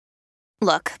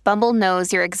Look, Bumble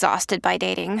knows you're exhausted by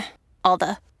dating. All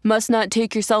the, must not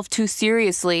take yourself too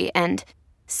seriously, and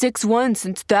 6'1"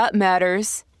 since that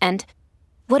matters, and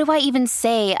what do I even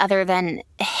say other than,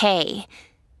 hey?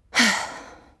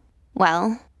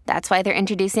 Well, that's why they're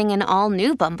introducing an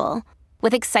all-new Bumble,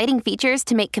 with exciting features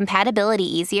to make compatibility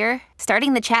easier,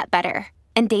 starting the chat better,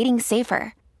 and dating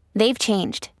safer. They've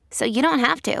changed, so you don't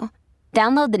have to.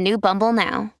 Download the new Bumble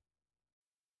now.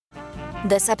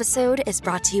 This episode is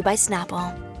brought to you by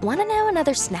Snapple. Want to know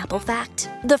another Snapple fact?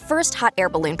 The first hot air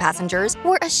balloon passengers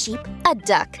were a sheep, a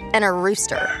duck, and a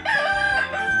rooster.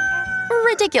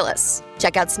 Ridiculous.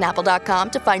 Check out Snapple.com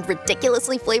to find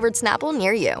ridiculously flavored Snapple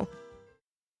near you.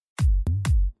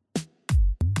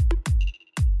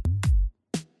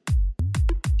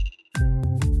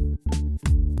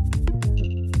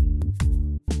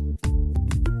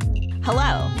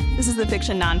 Hello, this is the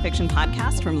Fiction Nonfiction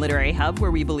podcast from Literary Hub, where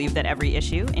we believe that every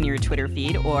issue in your Twitter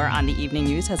feed or on the evening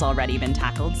news has already been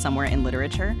tackled somewhere in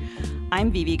literature.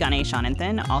 I'm Vivi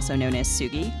Ganeshananthan, also known as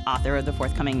Sugi, author of the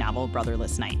forthcoming novel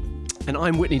Brotherless Night. And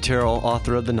I'm Whitney Terrell,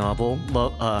 author of the novel,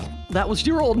 that was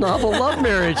your old novel, Love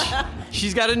Marriage.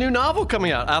 She's got a new novel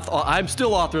coming out. I'm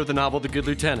still author of the novel, The Good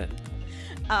Lieutenant.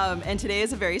 And today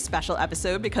is a very special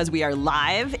episode because we are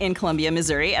live in Columbia,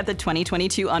 Missouri at the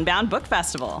 2022 Unbound Book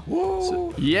Festival.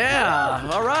 Woo. Yeah,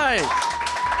 all right.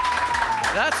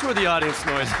 That's where the audience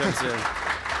noise comes in.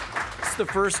 It's the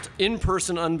first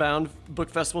in-person Unbound Book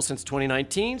Festival since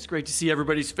 2019. It's great to see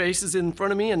everybody's faces in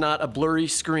front of me and not a blurry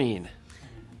screen.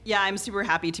 Yeah, I'm super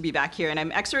happy to be back here, and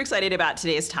I'm extra excited about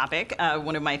today's topic,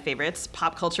 one of my favorites,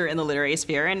 pop culture in the literary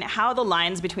sphere, and how the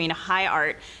lines between high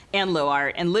art and low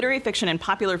art and literary fiction and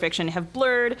popular fiction have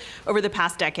blurred over the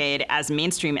past decade as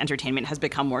mainstream entertainment has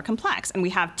become more complex. And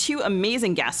we have two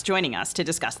amazing guests joining us to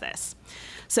discuss this.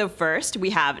 So first,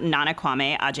 we have Nana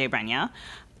Kwame Adjei-Brenyah.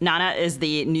 Nana is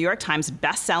the New York Times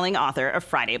best-selling author of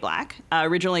Friday Black.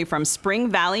 Originally from Spring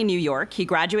Valley, New York, he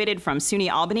graduated from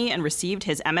SUNY Albany and received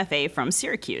his MFA from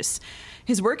Syracuse.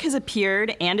 His work has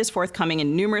appeared and is forthcoming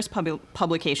in numerous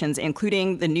publications,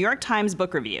 including the New York Times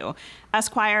Book Review,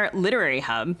 Esquire, Literary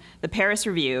Hub, the Paris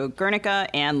Review, Guernica,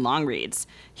 and Long Reads.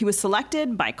 He was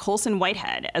selected by Colson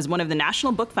Whitehead as one of the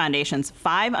National Book Foundation's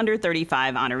 5 under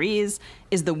 35 honorees,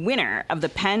 is the winner of the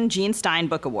Penn Gene Stein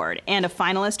Book Award, and a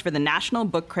finalist for the National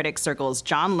Book Critics Circle's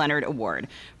John Leonard Award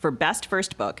for Best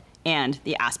First Book and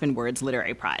the Aspen Words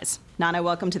Literary Prize. Nana,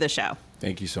 welcome to the show.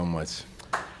 Thank you so much.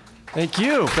 Thank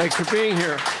you. Thanks for being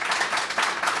here.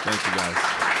 Thank you,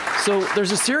 guys. So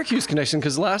there's a Syracuse connection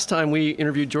because last time we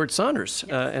interviewed George Saunders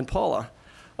and Paula.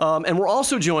 And we're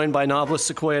also joined by novelist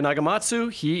Sequoia Nagamatsu.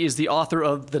 He is the author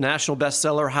of the national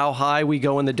bestseller How High We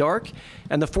Go in the Dark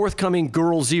and the forthcoming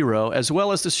Girl Zero, as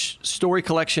well as the story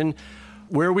collection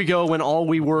Where We Go When All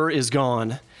We Were Is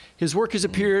Gone. His work has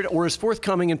appeared or is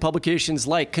forthcoming in publications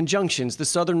like Conjunctions, The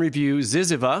Southern Review,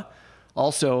 Ziziva,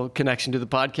 also a connection to the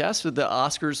podcast with the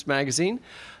Oscars magazine,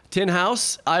 Tin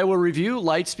House, Iowa Review,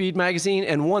 Lightspeed magazine,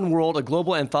 and One World, a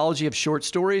global anthology of short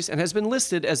stories, and has been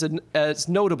listed as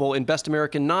notable in Best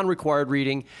American Non-Required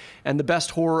Reading and the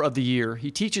Best Horror of the Year.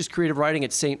 He teaches creative writing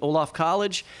at St. Olaf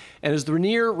College and is the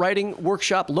Rainier Writing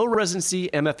Workshop Low Residency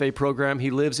MFA program. He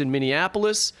lives in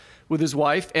Minneapolis with his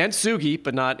wife and Sugi,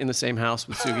 but not in the same house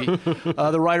with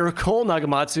Sugi. The writer Cole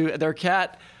Nagamatsu, their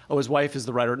cat, his wife is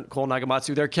the writer Cole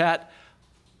Nagamatsu, their cat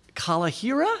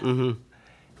Kalahira,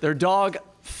 their dog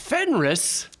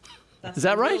Fenris. Is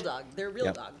that right? Real dog. Their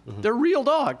real dog. Their real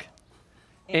dog.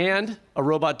 And a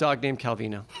robot dog named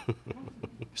Calvino.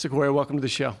 Sequoia, welcome to the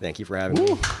show. Thank you for having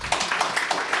me.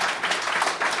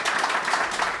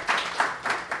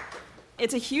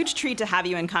 It's a huge treat to have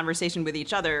you in conversation with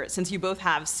each other since you both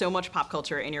have so much pop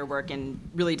culture in your work in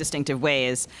really distinctive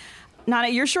ways. Nana,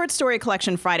 your short story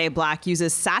collection, Friday Black,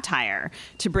 uses satire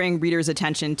to bring readers'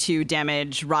 attention to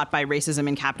damage wrought by racism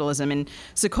and capitalism. And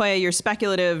Sequoia, your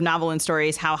speculative novel and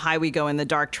stories, How High We Go in the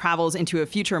Dark, travels into a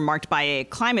future marked by a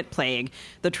climate plague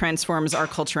that transforms our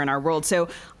culture and our world. So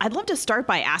I'd love to start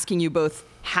by asking you both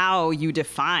how you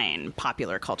define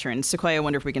popular culture. And Sequoia, I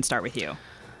wonder if we can start with you.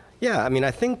 Yeah, I mean, I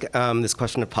think this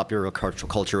question of popular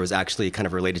culture was actually kind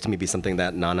of related to maybe something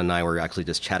that Nana and I were actually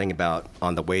just chatting about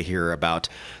on the way here about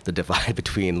the divide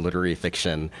between literary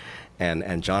fiction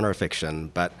and genre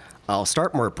fiction. But I'll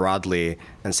start more broadly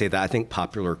and say that I think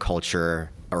popular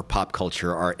culture or pop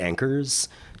culture are anchors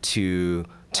to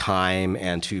time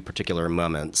and to particular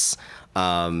moments.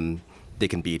 They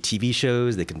can be TV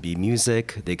shows, they can be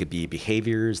music, they could be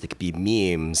behaviors, they could be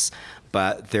memes,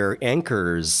 but they're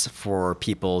anchors for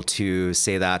people to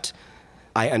say that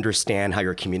I understand how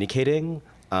you're communicating,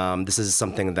 This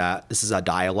is a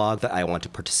dialogue that I want to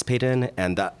participate in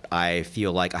and that I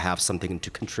feel like I have something to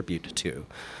contribute to.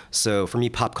 So for me,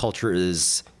 pop culture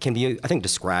can be, I think,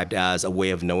 described as a way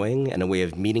of knowing and a way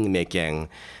of meaning making,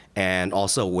 and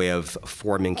also a way of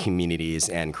forming communities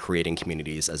and creating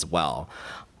communities as well.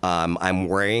 I'm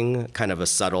wearing kind of a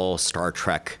subtle Star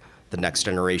Trek The Next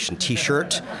Generation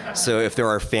t-shirt. So if there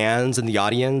are fans in the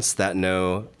audience that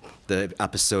know the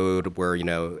episode where,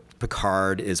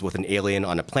 Picard is with an alien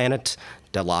on a planet,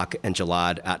 Dalak and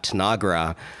Jalad at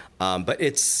Tanagra, but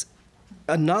it's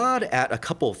a nod at a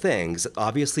couple things,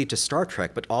 obviously to Star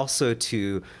Trek, but also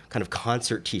to kind of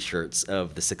concert t-shirts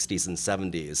of the 60s and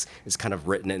 70s. It's kind of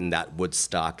written in that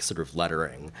Woodstock sort of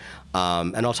lettering.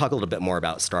 And I'll talk a little bit more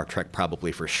about Star Trek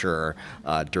probably for sure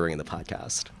during the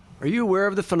podcast. Are you aware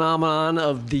of the phenomenon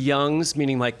of the youngs,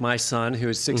 meaning like my son, who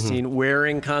is 16,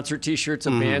 wearing concert T-shirts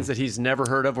of bands that he's never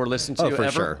heard of or listened to for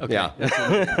ever? Sure. Okay.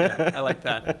 Yeah. I like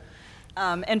that.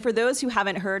 And for those who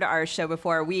haven't heard our show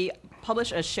before, we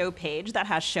publish a show page that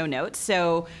has show notes.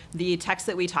 So the text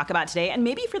that we talk about today, and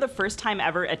maybe for the first time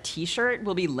ever, a T-shirt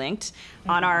will be linked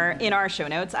on in our show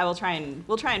notes. We'll try and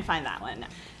find that one.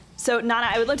 So Nana,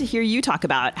 I would love to hear you talk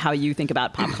about how you think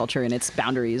about pop culture and its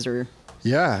boundaries or.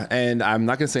 Yeah, and I'm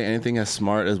not going to say anything as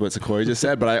smart as what Sequoia just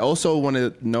said, but I also want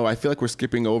to know, I feel like we're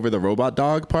skipping over the robot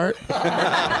dog part.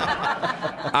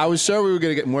 I was sure we were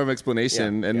going to get more of an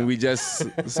explanation, we just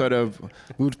sort of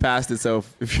moved past it. So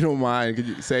if you don't mind, could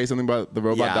you say something about the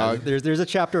robot dog? There's a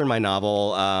chapter in my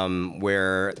novel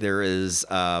where there is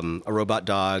a robot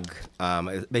dog.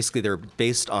 Basically, they're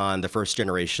based on the first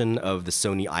generation of the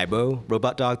Sony Aibo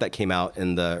robot dog that came out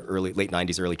in the late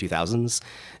 90s, early 2000s.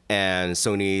 And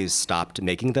Sony stopped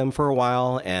making them for a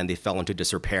while, and they fell into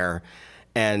disrepair.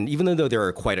 And even though they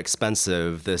were quite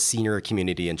expensive, the senior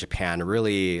community in Japan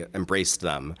really embraced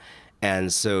them.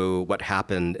 And so what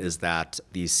happened is that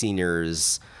these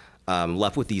seniors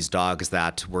left with these dogs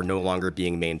that were no longer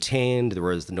being maintained, there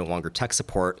was no longer tech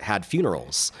support, had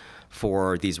funerals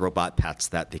for these robot pets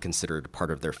that they considered part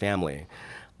of their family.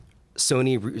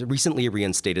 Sony recently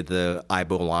reinstated the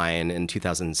Aibo line in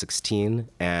 2016,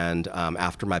 and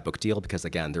after my book deal, because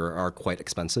again, they are quite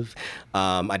expensive,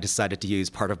 I decided to use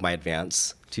part of my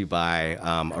advance to buy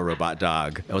a robot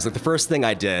dog. It was like the first thing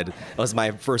I did. It was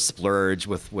my first splurge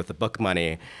with the book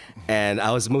money, and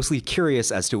I was mostly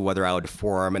curious as to whether I would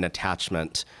form an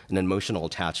emotional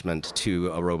attachment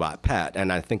to a robot pet,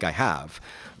 and I think I have.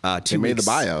 They made the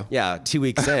bio. Yeah, 2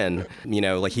 weeks in,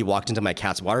 he walked into my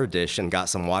cat's water dish and got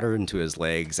some water into his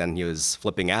legs, and he was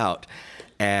flipping out.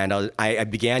 And I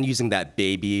began using that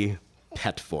baby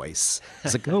pet voice. I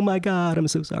was like, oh my God, I'm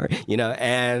so sorry.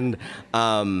 And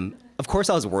of course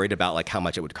I was worried about how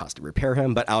much it would cost to repair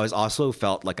him, but I was also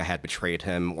felt like I had betrayed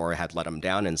him or had let him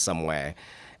down in some way.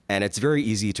 And it's very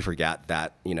easy to forget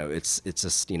that, it's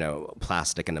just,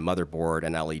 plastic and a motherboard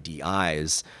and LED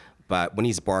eyes. But when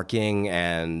he's barking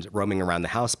and roaming around the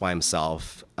house by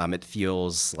himself, it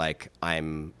feels like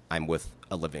I'm with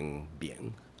a living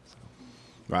being.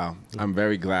 Wow, I'm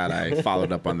very glad I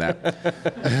followed up on that.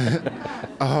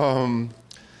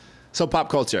 So pop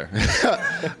culture.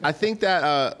 I think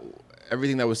that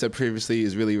everything that was said previously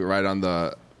is really right on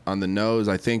the nose.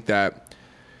 I think that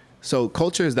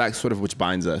culture is that sort of which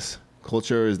binds us.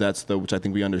 Culture is which I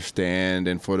think we understand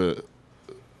and for the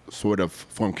sort of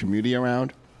form community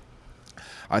around.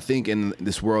 I think in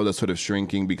this world that's sort of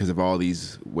shrinking because of all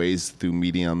these ways through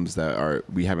mediums that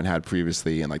we haven't had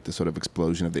previously, and the sort of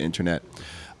explosion of the internet,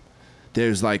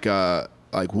 there's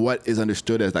what is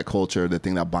understood as that culture, the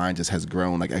thing that binds us, has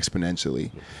grown exponentially.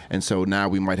 And so now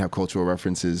we might have cultural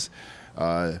references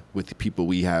with people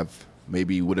we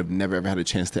would have never ever had a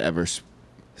chance to ever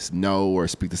know or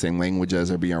speak the same language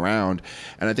as or be around.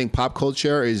 And I think pop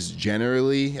culture is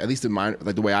generally, at least in my,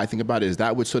 the way I think about it, is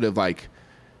that which sort of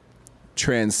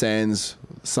transcends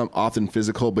some often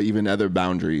physical but even other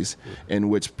boundaries, in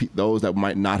which those that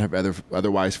might not have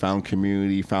otherwise found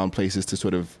community, found places to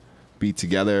sort of be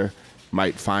together,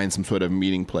 might find some sort of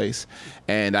meeting place.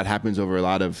 And that happens in a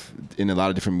lot of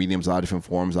different mediums, a lot of different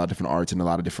forms, a lot of different arts, and a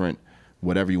lot of different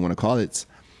whatever you want to call it.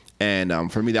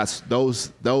 And for me, that's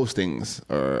those things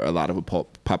are a lot of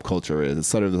what pop culture is. It's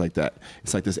sort of like that.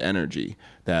 It's like this energy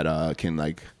that can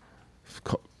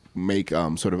make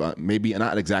sort of maybe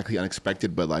not exactly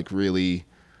unexpected, but really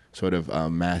sort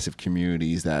of massive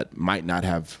communities that might not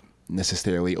have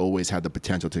necessarily always had the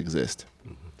potential to exist.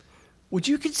 Would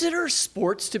you consider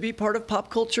sports to be part of pop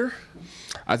culture?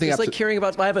 I think it's caring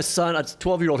about. I have a son, a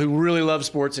 12-year-old, who really loves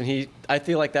sports, and I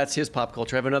feel like that's his pop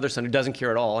culture. I have another son who doesn't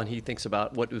care at all, and he thinks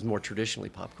about what was more traditionally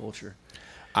pop culture.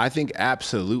 I think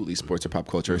absolutely sports are pop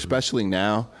culture, especially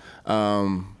now.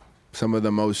 some of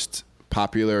the most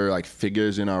popular like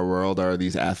figures in our world are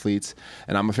these athletes,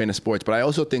 and I'm a fan of sports, but I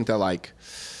also think that like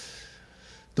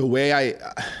the way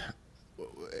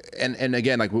and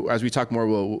again, like as we talk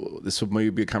more, this will maybe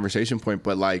be a conversation point,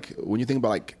 but like when you think about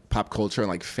like pop culture and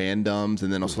like fandoms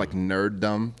and then also like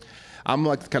nerddom, I'm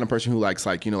like the kind of person who likes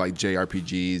like, you know, like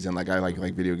JRPGs and like I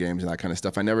like video games and that kind of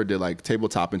stuff. I never did like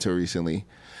tabletop until recently,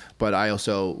 but I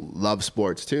also love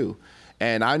sports too.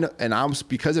 And I'm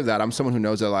because of that, I'm someone who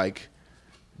knows that like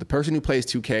the person who plays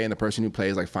 2K and the person who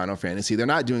plays like Final Fantasy, they're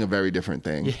not doing a very different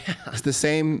thing. Yeah. It's the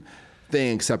same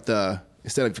thing except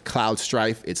instead of Cloud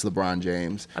Strife, it's LeBron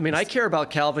James. I mean, I care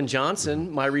about Calvin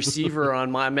Johnson, my receiver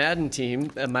on my Madden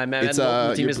team, and my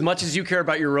Madden team, as much as you care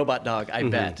about your robot dog. I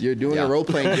bet you're doing a role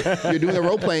playing. You're doing a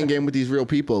role playing game with these real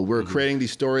people. We're creating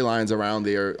these storylines around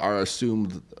our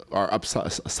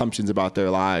assumptions about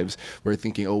their lives. We're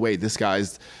thinking, oh wait, this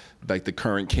guy's like the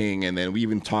current king, and then we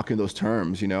even talk in those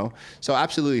terms, you know. So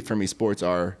absolutely, for me, sports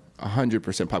are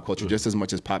 100% pop culture, just as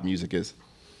much as pop music is.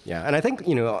 Yeah, and I think,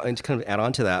 you know, and to kind of add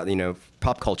on to that, you know,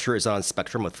 pop culture is on a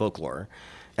spectrum with folklore.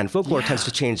 And folklore tends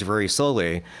to change very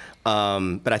slowly.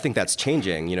 But I think that's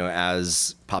changing, you know,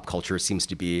 as pop culture seems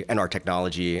to be, and our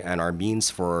technology and our means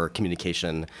for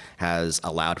communication has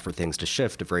allowed for things to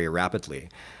shift very rapidly.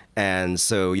 And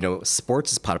so, you know,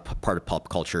 sports is part of pop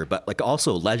culture, but like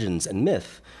also legends and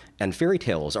myth and fairy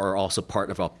tales are also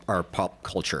part of our pop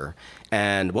culture.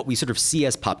 And what we sort of see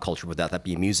as pop culture, whether that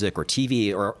be music or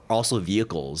TV, are also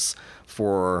vehicles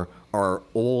for our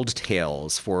old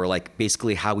tales, for like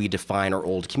basically how we define our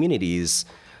old communities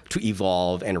to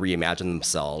evolve and reimagine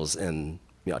themselves in,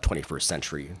 you know, a 21st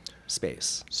century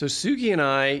space. So Sugi and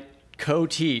I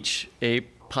co-teach a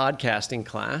podcasting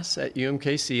class at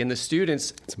UMKC, and the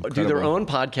students do their own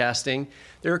podcasting.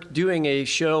 They're doing a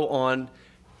show on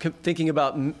thinking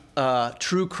about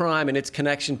true crime and its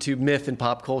connection to myth and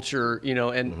pop culture, you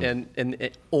know, and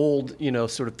old, you know,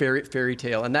 sort of fairy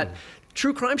tale. And that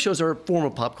true crime shows are a form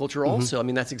of pop culture also. I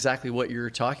mean, that's exactly what you're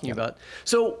talking about.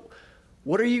 So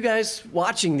what are you guys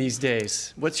watching these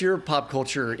days? What's your pop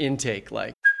culture intake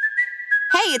like?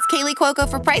 Hey, it's Kaylee Cuoco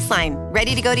for Priceline.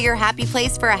 Ready to go to your happy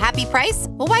place for a happy price?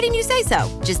 Well, why didn't you say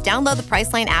so? Just download the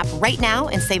Priceline app right now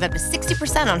and save up to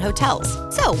 60% on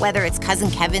hotels. So whether it's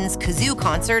Cousin Kevin's Kazoo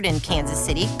Concert in Kansas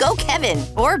City, go Kevin,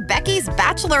 or Becky's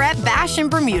Bachelorette Bash in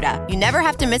Bermuda, you never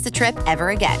have to miss a trip ever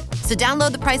again. So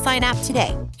download the Priceline app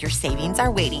today. Your savings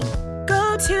are waiting.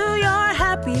 Go to your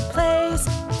happy place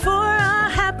for a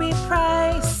happy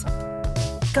price.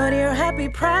 Go to your happy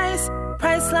price,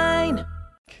 Priceline.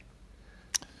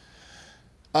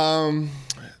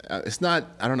 It's not,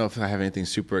 I don't know if I have anything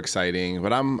super exciting,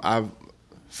 but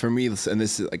for me, and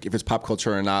this is like, if it's pop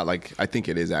culture or not, like, I think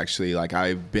it is actually. Like,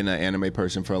 I've been an anime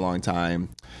person for a long time.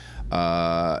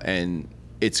 And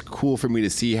it's cool for me to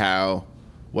see how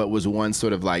what was once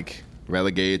sort of like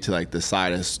relegated to like the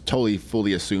side has totally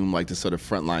fully assumed like this sort of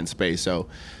frontline space. So,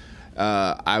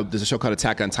 there's a show called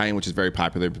Attack on Titan, which is very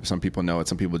popular. Some people know it,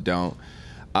 some people don't.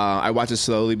 I watch it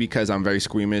slowly because I'm very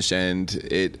squeamish and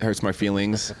it hurts my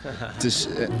feelings.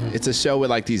 It's a show with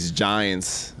like these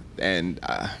giants, and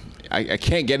I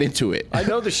can't get into it. I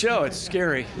know the show. It's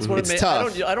scary. It's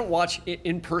tough. I don't watch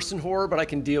in-person horror, but I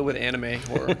can deal with anime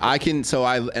horror. I think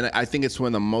it's one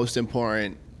of the most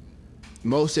important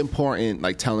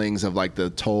like tellings of like the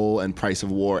toll and price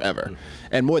of war ever,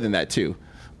 and more than that too.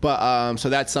 But so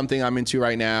that's something I'm into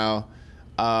right now.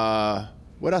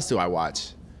 What else do I watch?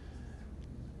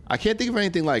 I can't think of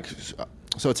anything like,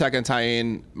 so Attack on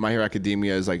Titan, My Hero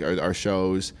Academia is like our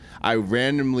shows. I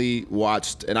randomly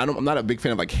watched, and I'm not a big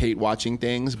fan of like hate watching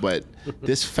things, but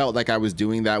this felt like I was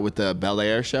doing that with the Bel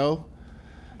Air show.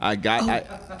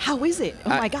 How is it? Oh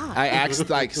my God. I asked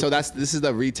like, so this is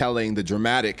the retelling,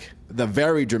 the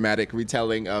very dramatic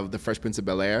retelling of the Fresh Prince of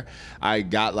Bel Air. I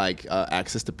got like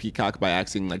access to Peacock by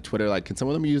asking like Twitter, like, can some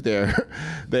of them use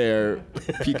their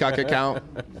Peacock account?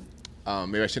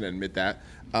 Maybe I shouldn't admit that.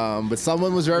 But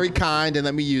someone was very kind and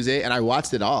let me use it, and I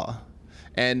watched it all.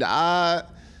 And,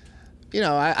 you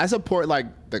know, I support, like,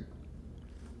 the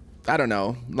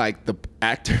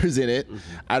actors in it.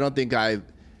 I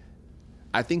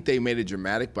think they made it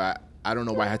dramatic, but I don't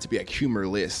know why it had to be, like,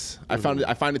 humorless. I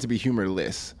find it to be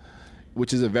humorless,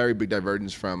 which is a very big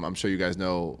divergence from, I'm sure you guys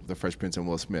know, The Fresh Prince and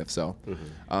Will Smith. So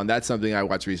that's something I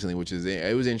watched recently,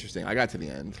 it was interesting. I got to the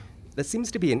end. That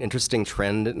seems to be an interesting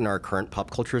trend in our current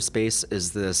pop culture space,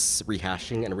 is this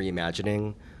rehashing and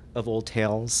reimagining of old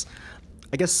tales.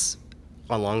 I guess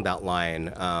along that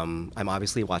line, I'm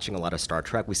obviously watching a lot of Star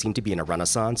Trek. We seem to be in a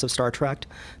renaissance of Star Trek.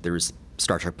 There's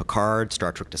Star Trek Picard,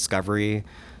 Star Trek Discovery,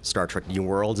 Star Trek New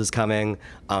Worlds is coming.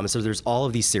 So there's all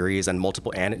of these series and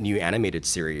multiple new animated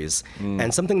series.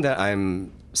 And something that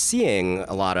I'm seeing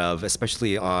a lot of,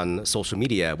 especially on social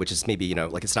media, which is maybe,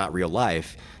 like it's not real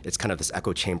life, it's kind of this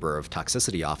echo chamber of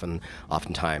toxicity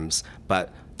oftentimes.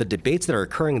 But the debates that are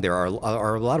occurring there are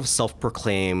a lot of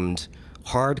self-proclaimed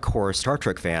hardcore Star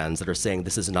Trek fans that are saying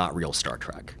this is not real Star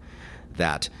Trek,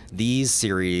 that these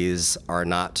series are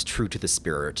not true to the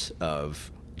spirit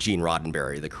of Gene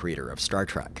Roddenberry, the creator of Star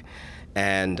Trek.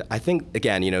 And I think,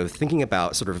 again, thinking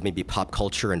about sort of maybe pop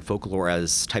culture and folklore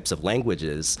as types of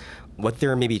languages, what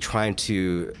they're maybe trying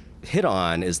to hit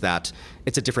on is that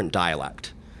it's a different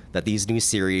dialect. That these new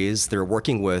series, they're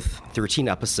working with 13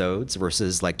 episodes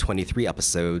versus like 23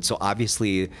 episodes. So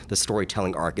obviously the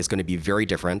storytelling arc is going to be very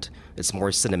different. It's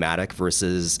more cinematic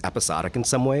versus episodic in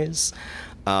some ways.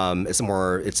 It's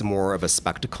more of a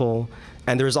spectacle.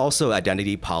 And there's also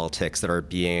identity politics that are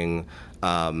being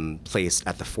placed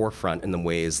at the forefront in the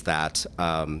ways that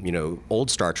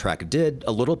old Star Trek did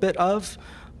a little bit of.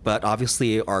 But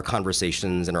obviously, our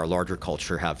conversations and our larger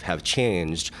culture have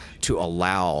changed to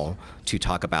allow to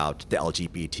talk about the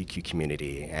LGBTQ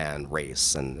community and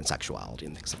race and sexuality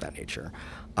and things of that nature.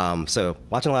 So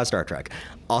watching a lot of Star Trek.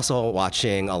 Also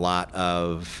watching a lot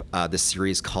of this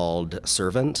series called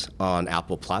Servant on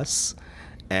Apple Plus.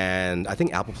 And I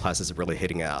think Apple Plus is really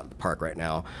hitting it out of the park right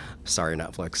now. Sorry,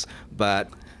 Netflix. But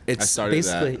it's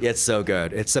basically, it's so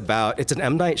good. It's an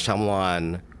M. Night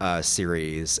Shyamalan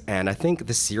series, and I think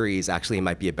the series actually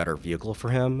might be a better vehicle for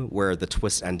him, where the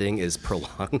twist ending is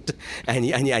prolonged, and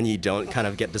you don't kind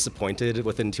of get disappointed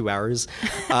within 2 hours.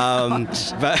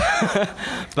 But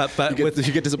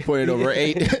you get disappointed over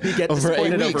 8. You get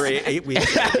disappointed over 8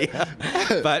 weeks.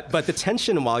 But the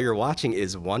tension while you're watching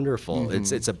is wonderful.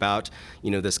 Mm-hmm. It's about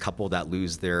this couple that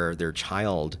lose their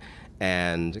child,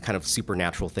 and kind of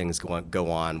supernatural things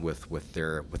go on with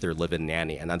their live-in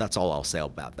nanny, and that's all I'll say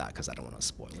about that because I don't want to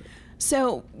spoil it.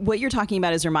 So what you're talking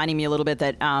about is reminding me a little bit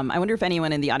that I wonder if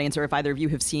anyone in the audience or if either of you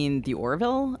have seen The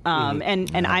Orville.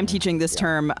 And I'm teaching this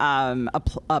term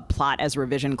a plot as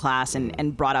revision class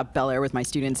and brought up Bel Air with my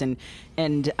students. And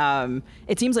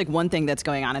it seems like one thing that's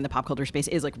going on in the pop culture space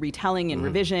is like retelling and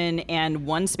revision. And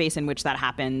one space in which that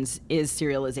happens is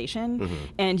serialization.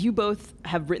 And you both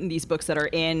have written these books that are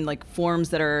in like forms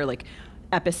that are like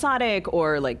episodic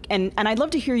or like, and I'd love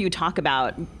to hear you talk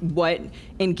about what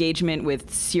engagement with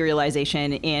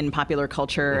serialization in popular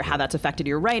culture, how that's affected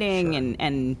your writing.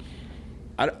 Sure.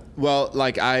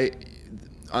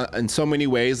 In so many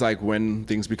ways, like when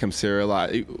things become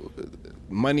serialized,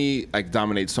 money like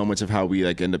dominates so much of how we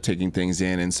like end up taking things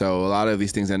in, and so a lot of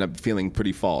these things end up feeling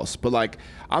pretty false. But like,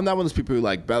 I'm not one of those people who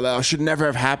like Bel Air should never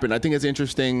have happened. I think it's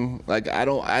interesting. Like I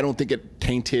don't think it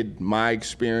tainted my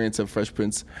experience of Fresh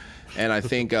Prince. And I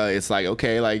think it's like,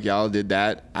 okay, like y'all did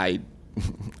that. I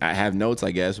have notes,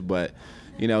 I guess, but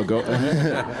go,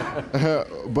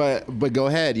 but go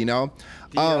ahead,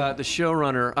 The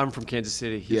showrunner, I'm from Kansas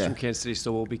City. He's from Kansas City,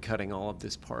 so we'll be cutting all of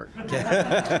this part.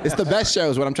 It's the best show,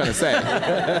 is what I'm trying to say. Is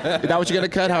that what you're gonna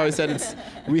cut? How I said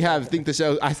the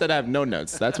show. I said I have no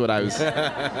notes. That's what I was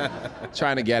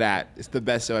trying to get at. It's the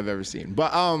best show I've ever seen.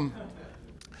 But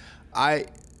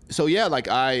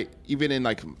even in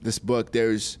like this book,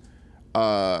 there's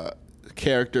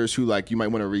characters who like you might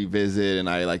want to revisit and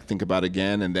I like think about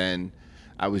again. And then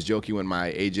I was joking with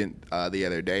my agent the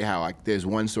other day how like there's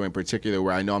one story in particular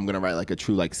where I know I'm gonna write like a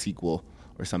true like sequel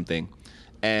or something,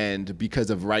 and because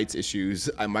of rights issues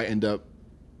I might end up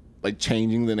like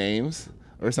changing the names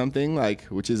or something, like,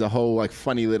 which is a whole like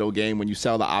funny little game when you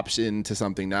sell the option to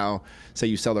something. Now say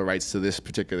you sell the rights to this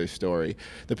particular story.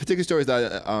 The particular story is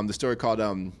the story called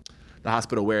The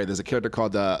Hospital Where there's a character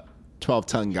called the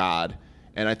 12-Ton God,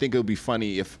 and I think it would be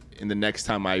funny if in the next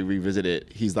time I revisit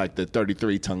it, he's like the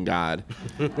 33-ton God.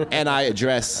 And I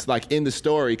address like in the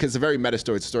story, because it's a very meta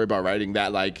story, it's a story about writing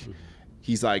that like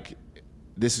he's like,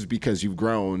 this is because you've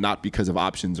grown, not because of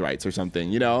options rights or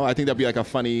something. I think that'd be like a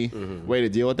funny way to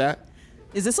deal with that.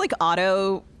 Is this like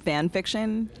auto fan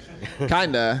fiction?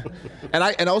 Kinda.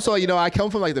 And also, I come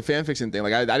from like the fan fiction thing.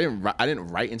 Like I didn't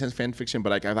write intense fan fiction, but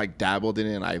like I like dabbled in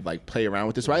it and I like play around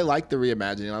with this. So I like the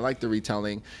reimagining, I like the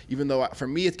retelling, even though for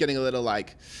me it's getting a little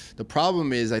like, the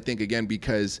problem is I think again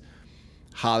because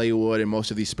Hollywood and most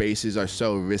of these spaces are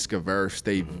so risk averse.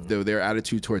 Their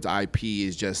attitude towards IP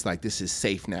is just like, this is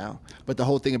safe now. But the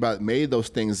whole thing about made those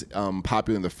things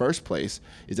popular in the first place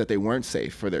is that they weren't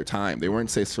safe for their time. They weren't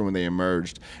safe for when they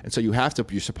emerged. And so you're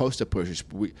supposed to push.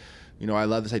 I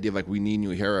love this idea of like, we need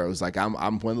new heroes. Like I'm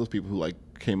one of those people who like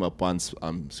came up on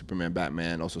Superman,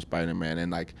 Batman, also Spider-Man,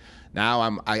 and like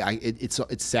now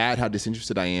it's sad how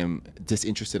disinterested I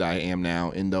am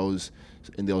now in those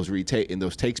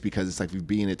takes, because it's like we've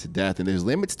beaten it to death, and there's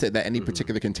limits to that any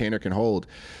particular container can hold.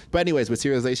 But anyways, with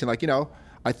serialization, like,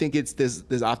 I think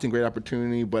there's often great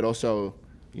opportunity, but also,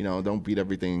 don't beat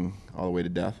everything all the way to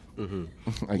death.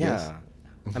 I guess.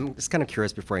 I'm just kind of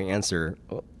curious before I answer,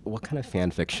 what kind of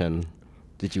fan fiction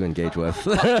did you engage with?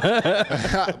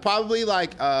 Probably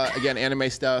like again, anime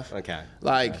stuff. Okay.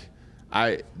 Like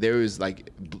there was like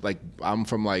I'm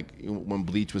from like when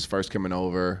Bleach was first coming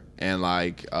over, and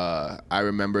like I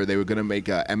remember they were gonna make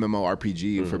a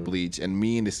MMORPG for Bleach, and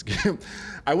me and this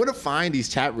I would have find these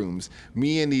chat rooms,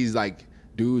 me and these like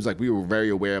dudes, like we were very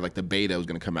aware of like the beta was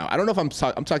gonna come out. I don't know if I'm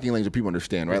talking language that people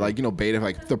understand, right? Like, beta,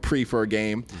 like the pre for a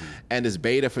game, and this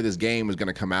beta for this game was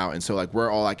gonna come out, and so like we're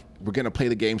all like, we're gonna play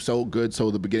the game so good, so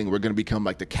at the beginning we're gonna become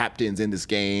like the captains in this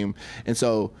game, and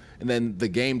then the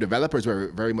game developers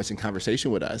were very much in conversation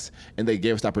with us, and they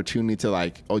gave us the opportunity to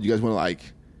like, oh, you guys want to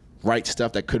like write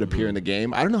stuff that could appear in the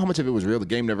game? I don't know how much of it was real. The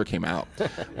game never came out,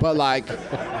 but like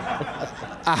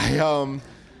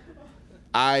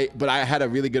but I had a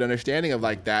really good understanding of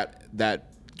like that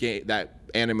game, that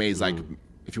anime's like,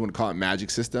 if you want to call it, magic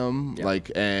system, like,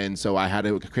 and so I had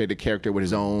to create a character with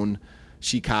his own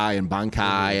Shikai and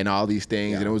Bankai and all these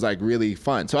things, and it was like really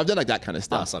fun. So I've done like that kind of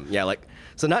stuff. Awesome. Yeah, like,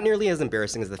 so not nearly as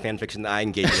embarrassing as the fan fiction that I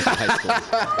engaged with in high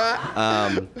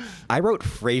school. I wrote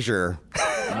Frasier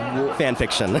fan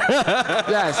fiction.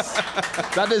 Yes,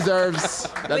 that deserves.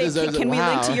 Can we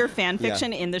link to your fan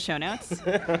fiction in the show notes?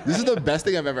 This is the best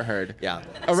thing I've ever heard. Yeah.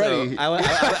 Already. So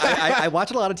I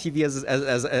watched a lot of TV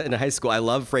as in high school. I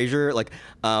love Frasier. Like,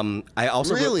 I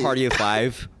also wrote Party of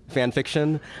Five fan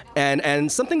fiction,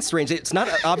 and something strange. It's not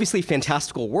obviously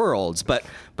fantastical worlds, but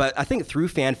I think through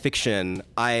fan fiction,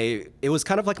 it was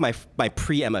kind of like my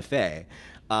pre-MFA.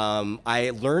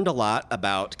 I learned a lot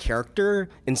about character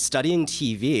in studying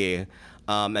TV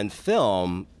and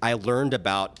film. I learned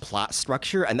about plot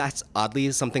structure, and that's oddly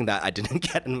something that I didn't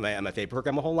get in my MFA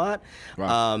program a whole lot.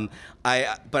 Right.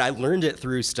 But I learned it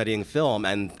through studying film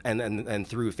and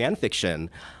through fan fiction.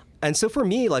 And so for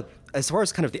me, like, as far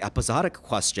as kind of the episodic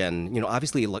question,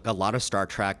 obviously like a lot of Star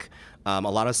Trek, a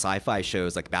lot of sci-fi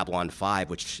shows like Babylon 5,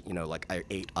 which, like I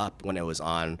ate up when it was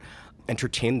on,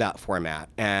 entertained that format.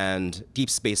 And Deep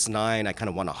Space Nine, I kind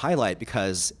of want to highlight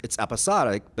because it's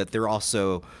episodic, but they're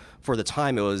also, for the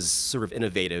time, it was sort of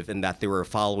innovative in that they were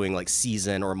following like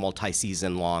season or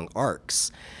multi-season long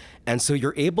arcs. And so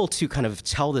you're able to kind of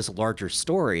tell this larger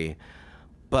story,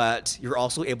 but you're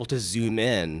also able to zoom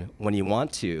in when you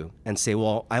want to and say,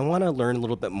 well, I want to learn a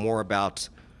little bit more about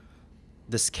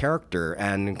this character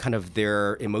and kind of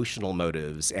their emotional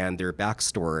motives and their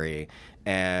backstory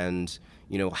and,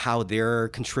 how they're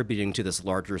contributing to this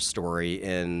larger story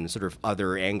in sort of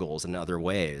other angles and other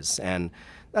ways. And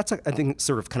that's, I think,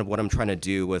 sort of kind of what I'm trying to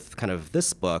do with kind of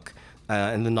this book.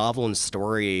 And the novel and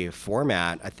story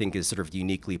format, I think, is sort of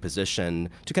uniquely positioned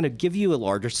to kind of give you a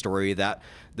larger story, that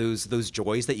those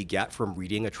joys that you get from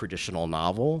reading a traditional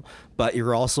novel, but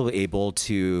you're also able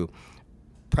to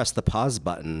press the pause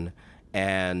button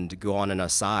and go on an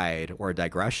aside or a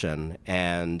digression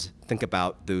and think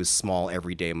about those small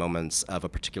everyday moments of a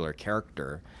particular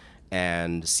character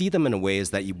and see them in ways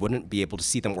that you wouldn't be able to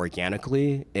see them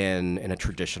organically in a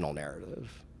traditional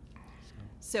narrative.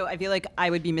 So I feel like I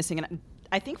would be missing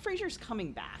I think Frasier's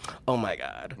coming back. Oh my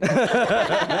God.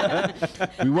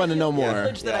 We want to know more.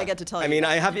 That I get to tell you. I mean,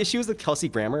 I have issues with Kelsey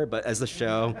Grammer, but as the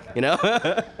show,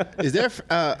 Is there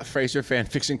a Frasier fan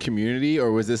fiction community,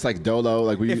 or was this like Dolo?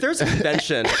 Like, if there's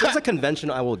a convention,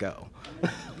 I will go.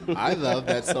 I love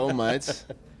that so much.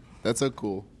 That's so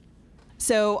cool.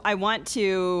 So I want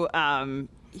to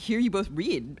hear you both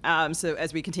read. So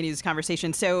as we continue this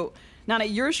conversation, so Nana,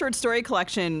 your short story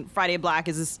collection, Friday Black,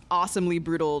 is this awesomely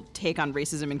brutal take on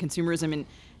racism and consumerism, and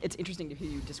it's interesting to hear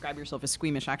you describe yourself as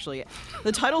squeamish, actually.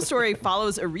 The title story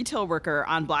follows a retail worker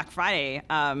on Black Friday,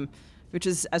 which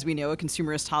is, as we know, a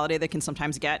consumerist holiday that can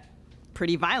sometimes get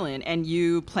pretty violent, and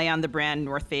you play on the brand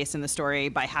North Face in the story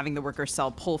by having the worker sell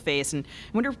Pull Face, and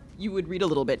I wonder if you would read a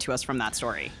little bit to us from that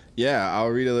story. Yeah, I'll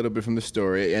read a little bit from the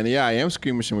story, and yeah, I am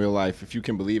squeamish in real life, if you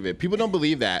can believe it. People don't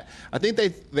believe that. I think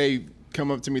they come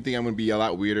up to me thinking I'm going to be a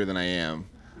lot weirder than I am.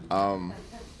 I'm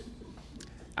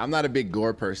not a big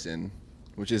gore person,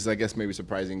 which is, I guess, maybe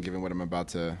surprising given what I'm about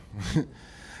to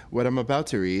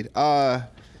read.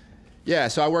 Yeah,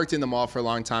 so I worked in the mall for a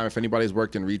long time. If anybody's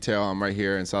worked in retail, I'm right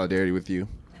here in solidarity with you.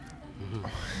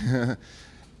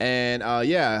 And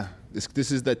yeah, this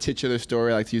is the titular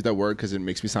story. I like to use that word because it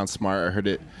makes me sound smart. I heard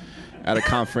it at a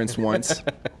conference once.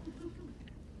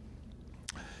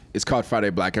 It's called Friday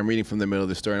Black. I'm reading from the middle of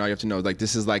the story, and all you have to know is like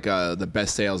this is like the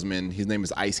best salesman. His name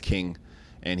is Ice King,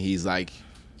 and he's like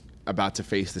about to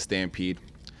face the stampede.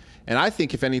 And I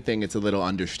think, if anything, it's a little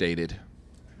understated.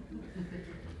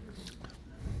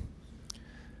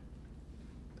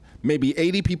 Maybe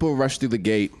 80 people rush through the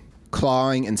gate,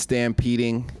 clawing and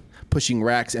stampeding, pushing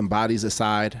racks and bodies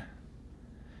aside.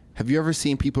 Have you ever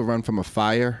seen people run from a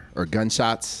fire or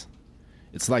gunshots?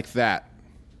 It's like that,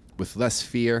 with less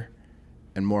fear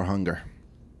and more hunger.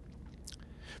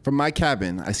 From my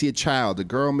cabin, I see a child, a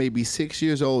girl maybe 6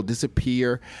 years old,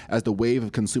 disappear as the wave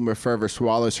of consumer fervor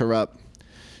swallows her up.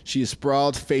 She is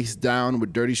sprawled face down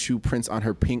with dirty shoe prints on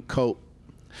her pink coat.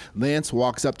 Lance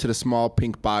walks up to the small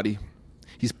pink body.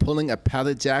 He's pulling a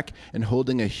pallet jack and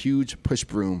holding a huge push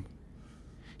broom.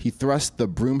 He thrusts the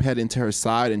broom head into her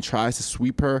side and tries to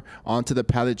sweep her onto the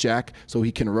pallet jack so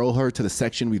he can roll her to the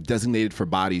section we've designated for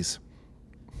bodies.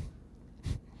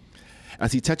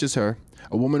 As he touches her,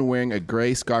 a woman wearing a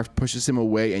gray scarf pushes him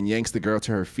away and yanks the girl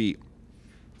to her feet.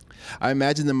 I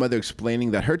imagine the mother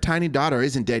explaining that her tiny daughter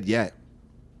isn't dead yet.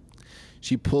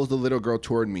 She pulls the little girl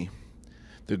toward me.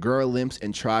 The girl limps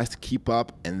and tries to keep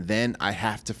up, and then I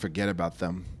have to forget about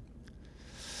them.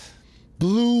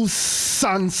 Blue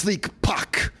sun sleek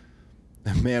puck!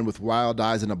 A man with wild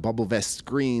eyes and a bubble vest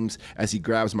screams as he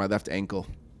grabs my left ankle.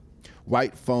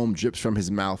 White foam drips from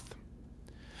his mouth.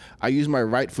 I use my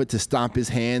right foot to stomp his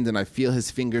hand, and I feel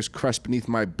his fingers crush beneath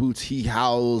my boots. He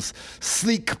howls,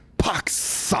 "Sleek puck,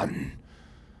 son!"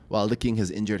 while licking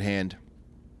his injured hand.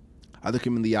 I look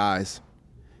him in the eyes.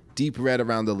 Deep red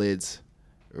around the lids.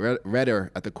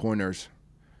 Redder at the corners.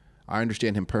 I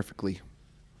understand him perfectly.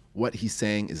 What he's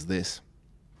saying is this.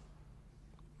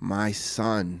 My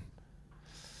son.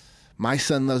 My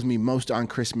son loves me most on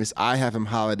Christmas. I have him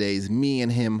holidays. Me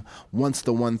and him wants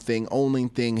the one thing, only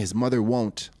thing his mother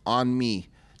won't. On me.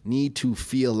 Need to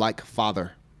feel like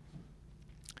father.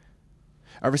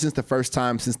 Ever since the first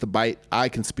time since the bite, I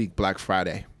can speak Black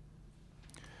Friday.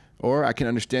 Or I can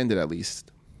understand it at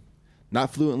least.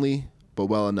 Not fluently, but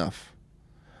well enough.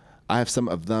 I have some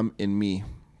of them in me.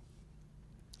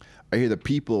 I hear the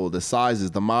people, the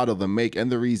sizes, the model, the make, and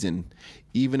the reason,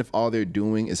 even if all they're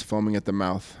doing is foaming at the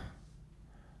mouth.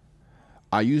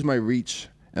 I use my reach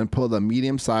and pull the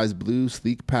medium-sized blue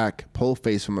sleek pack pole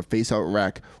face from a face-out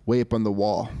rack way up on the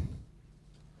wall.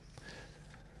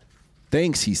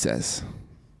 Thanks, he says,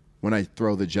 when I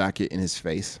throw the jacket in his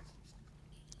face.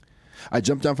 I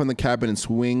jump down from the cabin and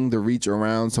swing the reach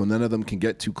around so none of them can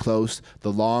get too close.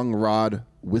 The long rod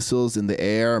whistles in the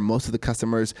air. Most of the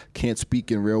customers can't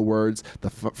speak in real words. The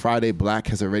Friday Black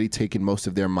has already taken most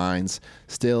of their minds.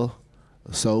 Still,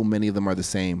 so many of them are the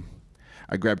same.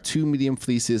 I grab 2 medium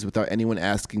fleeces without anyone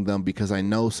asking them because I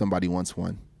know somebody wants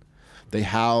one. They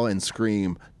howl and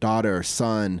scream, daughter,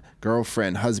 son,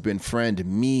 girlfriend, husband, friend,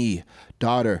 me,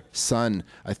 daughter, son.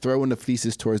 I throw one of the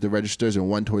fleeces towards the registers and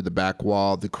one toward the back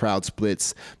wall. The crowd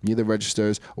splits. Near the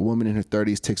registers, a woman in her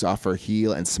 30s takes off her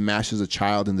heel and smashes a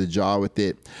child in the jaw with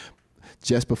it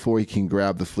just before he can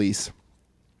grab the fleece.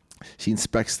 She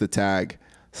inspects the tag,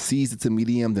 sees it's a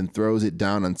medium, then throws it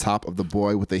down on top of the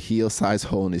boy with a heel-sized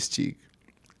hole in his cheek.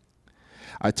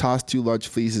 I toss 2 large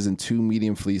fleeces and 2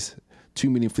 medium fleeces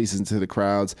into the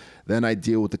crowds. Then I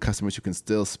deal with the customers who can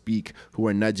still speak, who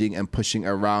are nudging and pushing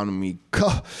around me.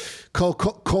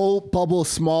 Coal, bubble,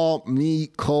 small, me,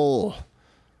 coal,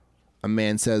 a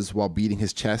man says while beating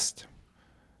his chest.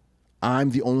 I'm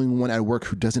the only one at work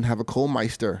who doesn't have a coal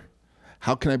meister.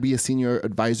 How can I be a senior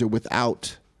advisor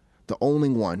without the only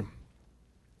one?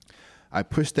 I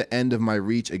push the end of my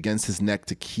reach against his neck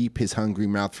to keep his hungry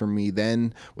mouth from me.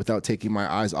 Then, without taking my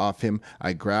eyes off him,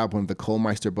 I grab one of the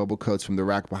Kohlmeister bubble coats from the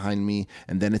rack behind me,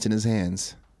 and then it's in his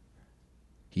hands.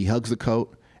 He hugs the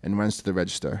coat and runs to the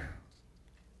register.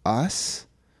 Us?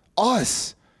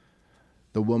 Us!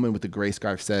 The woman with the gray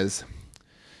scarf says.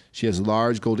 She has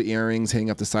large gold earrings hanging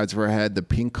up the sides of her head. The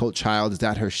pink coat child is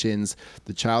at her shins.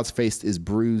 The child's face is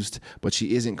bruised, but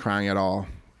she isn't crying at all.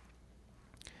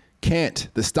 Can't,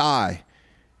 the sty,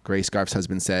 Gray Scarf's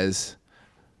husband says,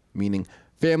 meaning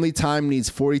family time needs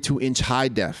 42-inch high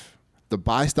def. The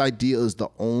buy-sty deal is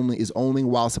only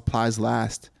while supplies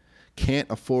last. Can't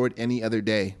afford any other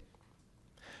day.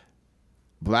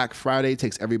 Black Friday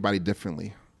takes everybody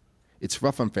differently. It's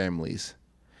rough on families.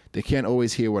 They can't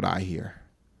always hear what I hear.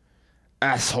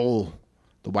 Asshole,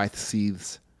 the wife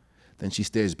seethes. Then she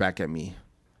stares back at me.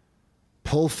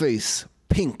 Pole face,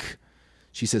 pink,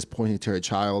 she says, pointing to her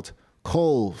child.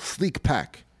 Coal, sleek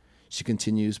pack, she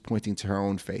continues, pointing to her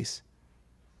own face.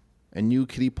 A new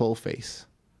kitty pole face,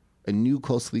 a new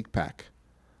coal sleek pack,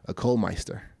 a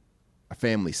Kohlmeister, a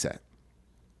family set.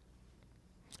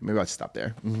 maybe I'll stop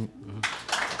there.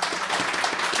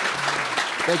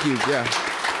 Thank you. Yeah.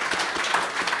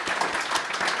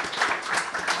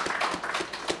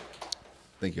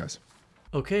 Thank you, guys.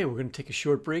 Okay, we're going to take a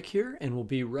short break here, and we'll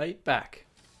be right back.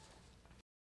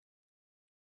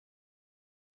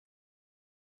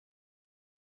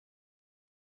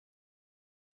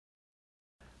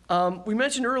 We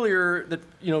mentioned earlier that,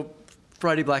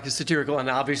 Friday Black is satirical, and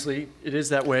obviously it is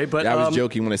that way. But yeah, I was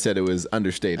joking when I said it was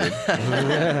understated.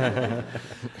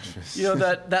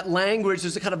 That language,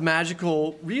 there's a kind of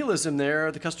magical realism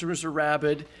there. The customers are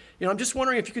rabid. I'm just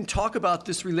wondering if you can talk about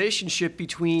this relationship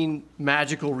between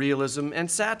magical realism and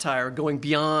satire, going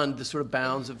beyond the sort of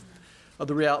bounds of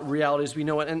the realities we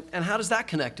know it, and how does that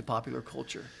connect to popular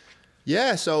culture?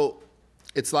 Yeah, so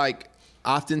it's like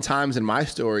oftentimes in my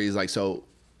stories, like, so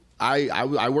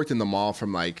I worked in the mall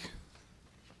from like,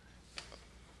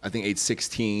 I think age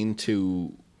 16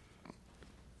 to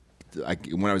like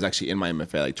when I was actually in my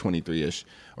MFA, like 23-ish,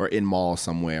 or in mall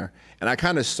somewhere. And I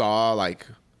kind of saw like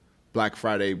Black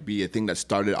Friday be a thing that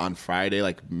started on Friday,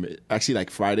 like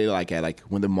Friday, like at like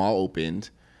when the mall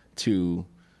opened, to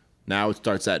now it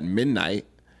starts at midnight,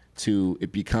 to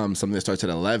it becomes something that starts at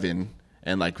 11,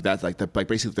 and like that's like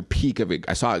basically the peak of it.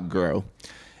 I saw it grow,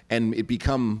 and it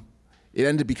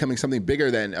ended up becoming something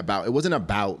bigger than about. It wasn't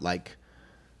about like.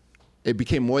 It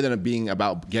became more than being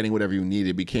about getting whatever you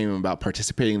needed. It became about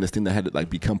participating in this thing that had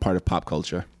like become part of pop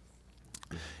culture.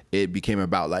 It became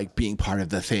about like being part of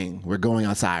the thing. We're going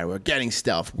outside. We're getting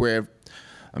stuff. We're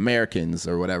Americans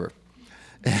or whatever.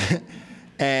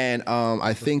 And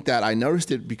I think that I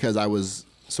noticed it because I was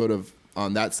sort of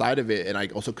on that side of it, and I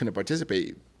also couldn't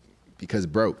participate because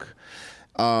broke.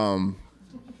 And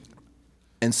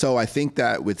so I think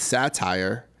that with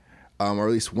satire, or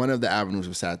at least one of the avenues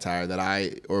of satire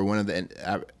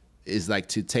is like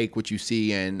to take what you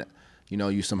see and,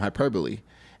 use some hyperbole.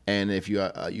 And if you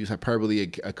use hyperbole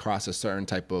across a certain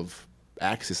type of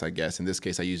axis, I guess, in this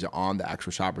case, I use it on the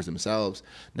actual shoppers themselves,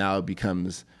 now it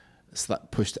becomes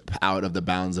pushed out of the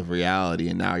bounds of reality.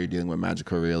 And now you're dealing with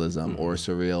magical realism or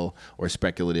surreal or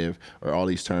speculative or all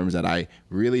these terms that I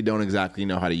really don't exactly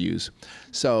know how to use.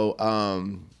 So,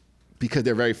 because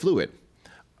they're very fluid.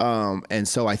 And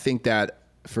so I think that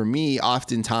for me,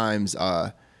 oftentimes,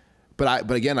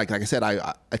 but again, like I said,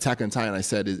 I Attack on Titan, I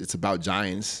said it's about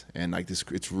giants, and like this,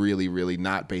 it's really, really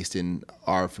not based in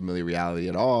our familiar reality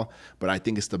at all. But I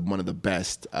think it's one of the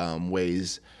best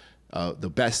ways, the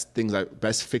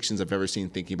best fictions I've ever seen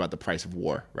thinking about the price of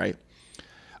war, right?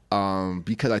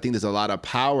 Because I think there's a lot of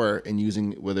power in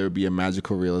using whether it be a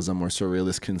magical realism or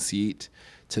surrealist conceit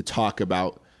to talk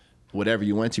about whatever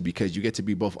you want to, because you get to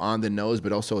be both on the nose,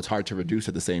 but also it's hard to reduce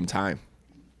at the same time.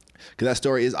 Because that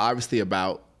story is obviously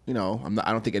about, I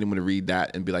don't think anyone would read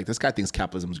that and be like, this guy thinks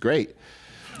capitalism is great.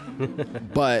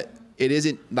 But it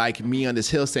isn't like me on this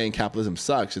hill saying capitalism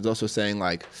sucks. It's also saying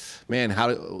like, man,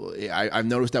 I've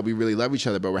noticed that we really love each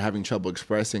other, but we're having trouble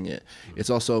expressing it. It's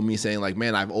also me saying like,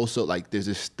 man, I've also like, there's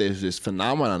this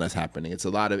phenomenon that's happening.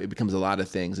 It becomes a lot of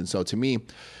things. And so to me,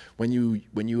 when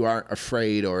you aren't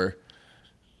afraid or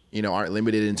aren't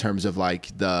limited in terms of like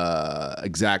the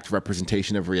exact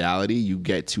representation of reality, you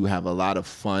get to have a lot of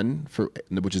fun,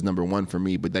 which is number one for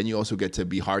me. But then you also get to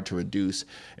be hard to reduce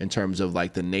in terms of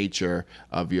like the nature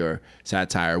of your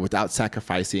satire without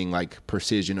sacrificing like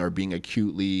precision or being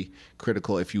acutely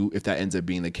critical, if that ends up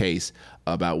being the case,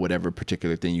 about whatever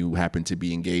particular thing you happen to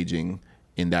be engaging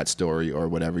in that story or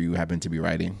whatever you happen to be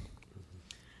writing.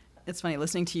 It's funny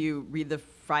listening to you read the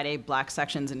Friday Black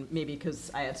sections, and maybe because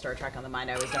I had Star Trek on the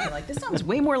mind, I was definitely like, this sounds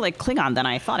way more like Klingon than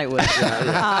I thought it would.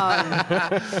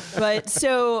 But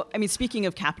so, I mean, speaking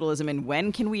of capitalism and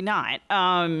when can we not?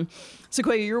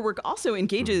 Sequoia, your work also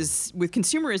engages with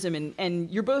consumerism,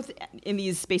 and you're both in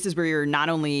these spaces where you're not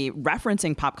only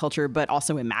referencing pop culture, but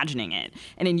also imagining it.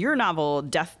 And in your novel,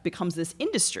 death becomes this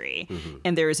industry.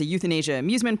 And there's a euthanasia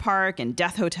amusement park and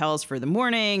death hotels for the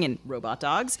morning and robot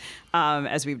dogs,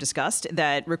 as we've discussed,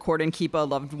 that record and keep a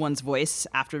loved one's voice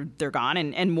after they're gone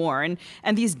and more.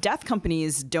 And these death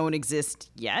companies don't exist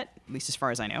yet, at least as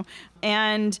far as I know.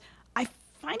 And I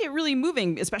find it really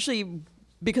moving, especially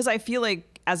because I feel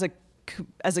like as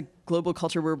a global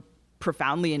culture, we're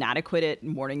profoundly inadequate at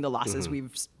mourning the losses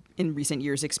we've in recent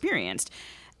years experienced.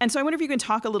 And so I wonder if you can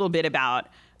talk a little bit about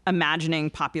imagining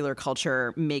popular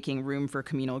culture making room for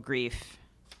communal grief.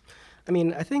 I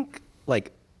mean, I think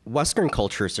like Western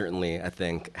culture certainly, I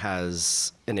think,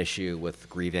 has an issue with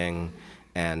grieving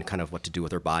and kind of what to do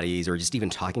with our bodies, or just even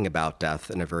talking about death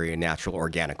in a very natural,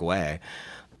 organic way.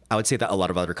 I would say that a lot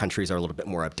of other countries are a little bit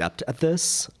more adept at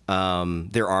this.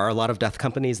 There are a lot of death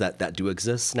companies that do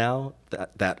exist now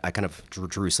that I kind of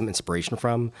drew some inspiration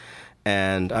from.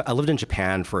 And I lived in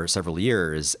Japan for several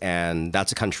years, and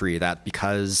that's a country that,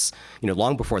 because,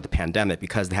 long before the pandemic,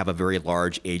 because they have a very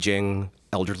large aging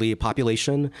elderly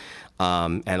population,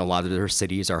 and a lot of their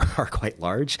cities are quite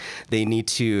large, they need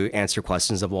to answer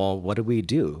questions of, well, what do we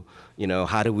do?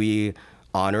 How do we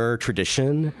honor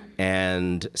tradition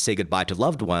and say goodbye to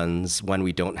loved ones when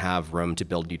we don't have room to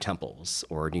build new temples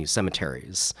or new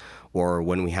cemeteries, or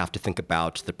when we have to think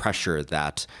about the pressure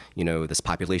that, this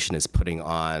population is putting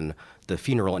on the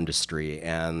funeral industry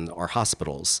and our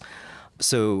hospitals.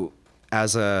 So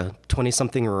as a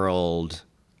 20-something-year-old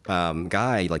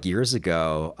guy, like years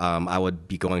ago, I would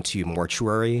be going to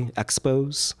mortuary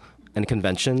expos and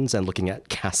conventions and looking at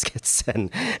caskets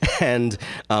and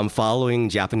following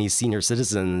Japanese senior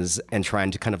citizens and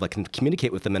trying to kind of like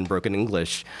communicate with them in broken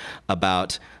English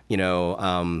about,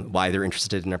 why they're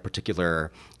interested in a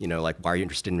particular, like, why are you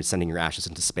interested in sending your ashes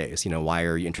into space? Why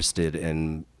are you interested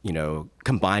in,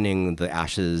 combining the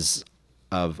ashes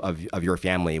of your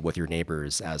family with your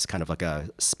neighbors as kind of like a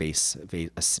space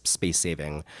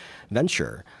saving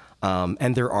venture.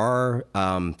 And there are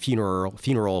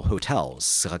funeral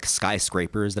hotels, like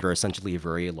skyscrapers that are essentially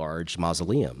very large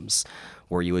mausoleums,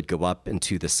 where you would go up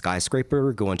into the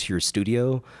skyscraper, go into your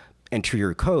studio, enter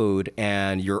your code,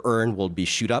 and your urn will be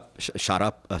shot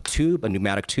up a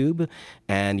pneumatic tube,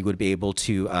 and you would be able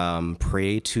to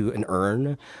pray to an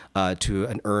urn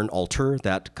altar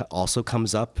that also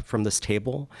comes up from this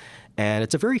table. And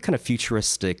it's a very kind of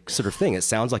futuristic sort of thing. It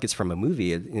sounds like it's from a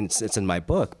movie. It's in my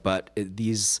book, but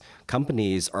these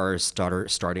companies are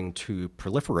starting to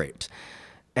proliferate.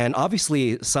 And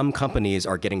obviously, some companies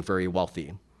are getting very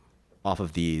wealthy off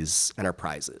of these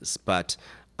enterprises, but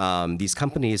these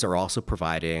companies are also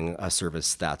providing a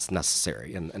service that's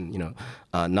necessary. And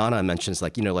Nana mentions,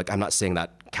 like, I'm not saying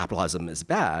that capitalism is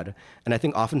bad. And I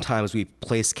think oftentimes we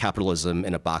place capitalism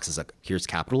in a box as like, here's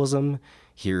capitalism,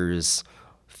 here's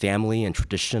family and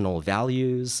traditional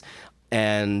values.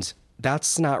 And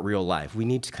that's not real life. We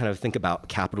need to kind of think about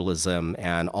capitalism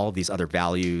and all these other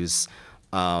values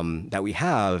that we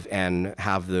have, and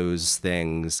have those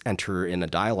things enter in a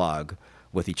dialogue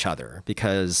with each other.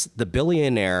 Because the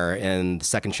billionaire in the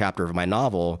second chapter of my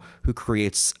novel, who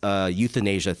creates a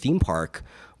euthanasia theme park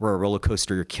where a roller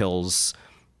coaster kills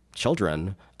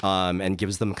children and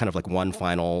gives them kind of like one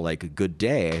final like good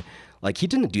day, like, he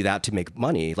didn't do that to make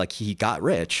money. Like, he got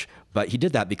rich, but he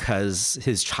did that because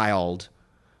his child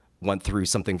went through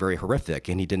something very horrific,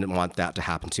 and he didn't want that to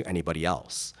happen to anybody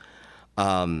else.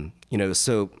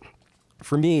 So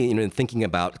for me, thinking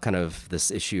about kind of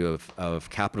this issue of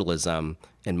capitalism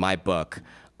in my book,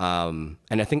 and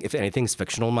I think if anything's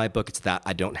fictional in my book, it's that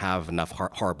I don't have enough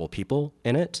horrible people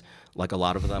in it. Like, a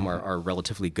lot of them are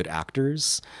relatively good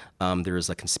actors. There's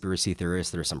like conspiracy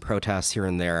theorists, there's some protests here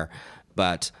and there,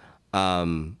 but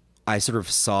I sort of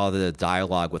saw the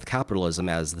dialogue with capitalism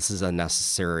as this is a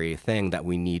necessary thing that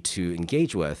we need to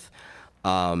engage with,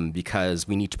 because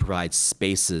we need to provide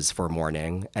spaces for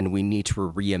mourning, and we need to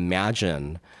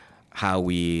reimagine how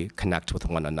we connect with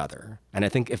one another. And I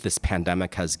think if this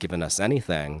pandemic has given us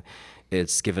anything,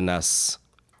 it's given us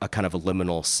a kind of a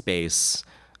liminal space,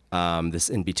 this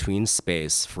in-between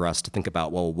space for us to think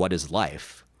about, well, what is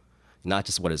life? Not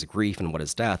just what is grief and what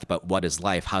is death, but what is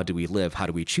life? How do we live? How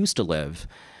do we choose to live?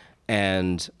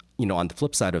 And, on the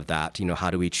flip side of that, how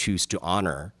do we choose to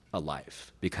honor a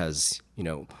life? Because,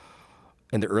 in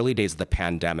the early days of the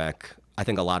pandemic, I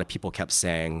think a lot of people kept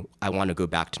saying, I want to go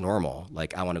back to normal.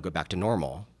 Like, I want to go back to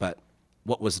normal. But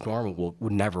what was normal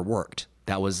would never worked.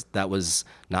 That was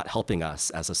not helping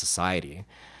us as a society.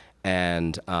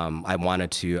 And I wanted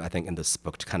to, I think in this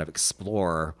book, to kind of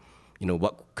explore,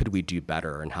 what could we do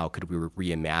better, and how could we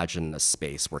reimagine a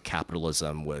space where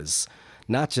capitalism was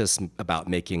not just about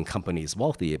making companies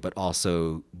wealthy, but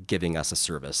also giving us a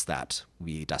service that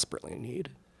we desperately need.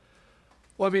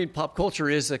 Well, I mean, pop culture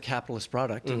is a capitalist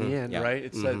product in the end, right?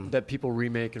 It's that people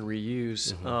remake and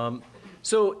reuse.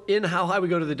 So in How High We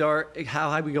Go in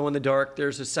the Dark,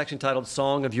 there's a section titled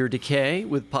Song of Your Decay,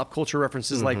 with pop culture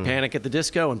references like Panic at the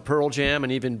Disco and Pearl Jam,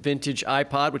 and even vintage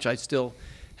iPod, which I still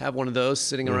have one of those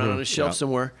sitting around on a shelf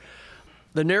somewhere.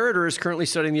 The narrator is currently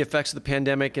studying the effects of the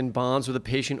pandemic and bonds with a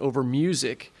patient over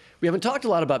music. We haven't talked a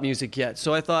lot about music yet,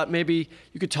 so I thought maybe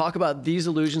you could talk about these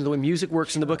illusions, the way music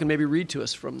works in the book, and maybe read to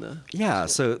us from the... Yeah,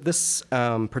 so this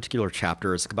particular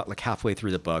chapter is about like halfway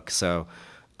through the book. So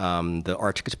the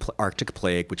Arctic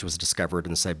plague, which was discovered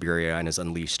in Siberia and is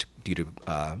unleashed due to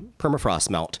permafrost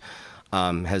melt,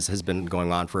 has been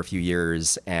going on for a few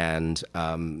years, and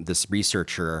this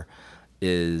researcher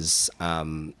is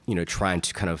trying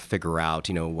to kind of figure out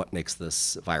what makes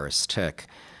this virus tick.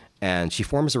 And she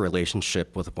forms a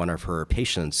relationship with one of her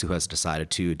patients who has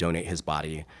decided to donate his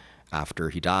body after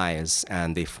he dies,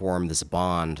 and they form this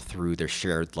bond through their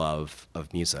shared love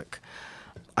of music.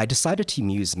 I decided to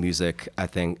use music, I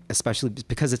think, especially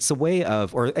because it's a way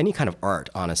of, or any kind of art,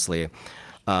 honestly,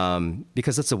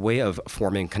 because it's a way of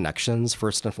forming connections,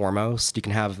 first and foremost. You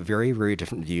can have very, very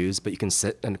different views, but you can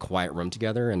sit in a quiet room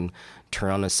together and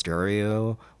turn on a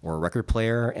stereo or a record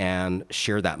player and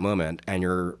share that moment, and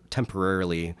you're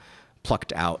temporarily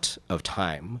plucked out of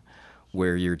time,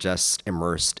 where you're just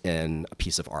immersed in a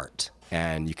piece of art,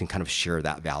 and you can kind of share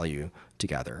that value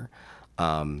together.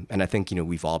 And I think,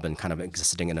 we've all been kind of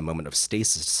existing in a moment of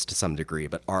stasis to some degree,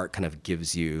 but art kind of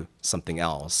gives you something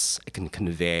else. It can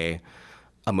convey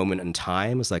a moment in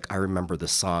time. It's like, I remember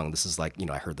this song. This is like,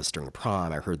 I heard this during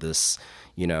prom. I heard this,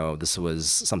 this was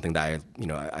something that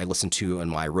I listened to on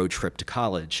my road trip to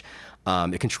college.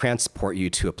 It can transport you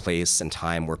to a place and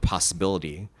time where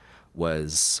possibility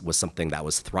was something that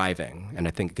was thriving. And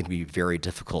I think it can be very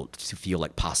difficult to feel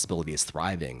like possibility is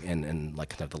thriving in like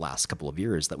kind of the last couple of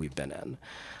years that we've been in.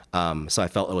 So I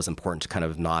felt it was important to kind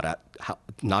of nod at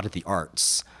the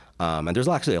arts. And there's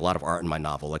actually a lot of art in my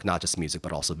novel, like not just music,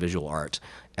 but also visual art,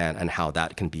 and how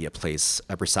that can be a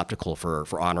receptacle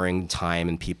for honoring time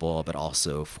and people, but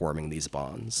also forming these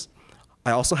bonds.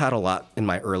 I also had a lot in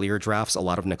my earlier drafts, a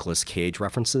lot of Nicolas Cage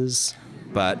references,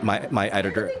 but my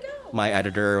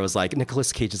editor was like,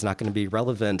 Nicolas Cage is not going to be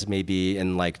relevant maybe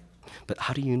in but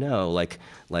how do you know? Like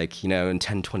in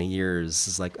 10, 20 years,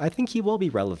 it's like, I think he will be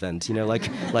relevant,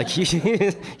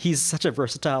 he's such a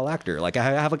versatile actor. Like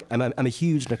I'm a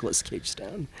huge Nicolas Cage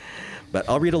stan. But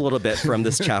I'll read a little bit from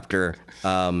this chapter,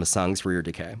 Songs for Your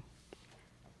Decay.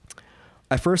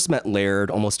 I first met Laird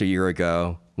almost a year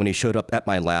ago when he showed up at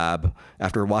my lab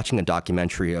after watching a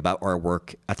documentary about our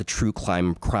work at the True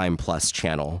Crime Plus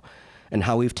channel, and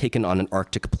how we've taken on an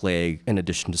Arctic plague in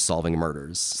addition to solving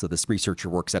murders. So this researcher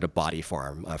works at a body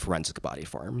farm, a forensic body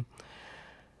farm.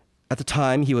 At the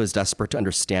time, he was desperate to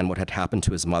understand what had happened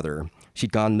to his mother.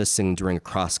 She'd gone missing during a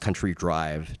cross-country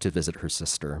drive to visit her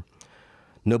sister.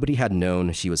 Nobody had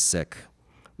known she was sick.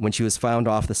 When she was found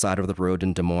off the side of the road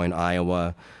in Des Moines,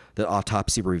 Iowa, the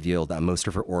autopsy revealed that most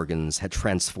of her organs had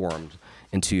transformed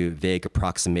into vague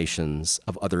approximations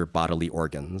of other bodily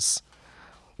organs,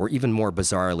 or even more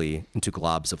bizarrely, into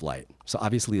globs of light. So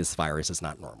obviously this virus is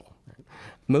not normal.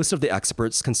 Most of the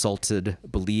experts consulted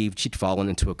believed she'd fallen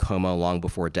into a coma long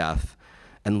before death,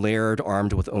 and Laird,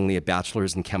 armed with only a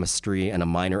bachelor's in chemistry and a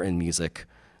minor in music,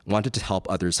 wanted to help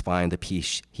others find the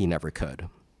peace he never could.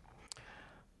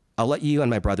 I'll let you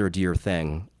and my brother do your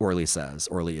thing, Orly says.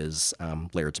 Orly is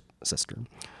Laird's sister,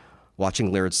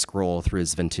 watching Laird scroll through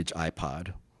his vintage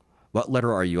iPod. What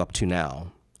letter are you up to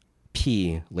now?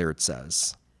 P, Laird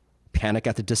says. Panic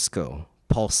at the Disco,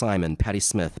 Paul Simon, Patti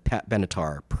Smith, Pat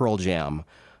Benatar, Pearl Jam,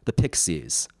 the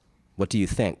Pixies. What do you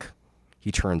think? He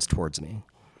turns towards me.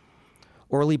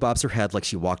 Orly bobs her head like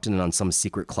she walked in on some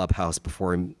secret clubhouse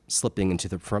before slipping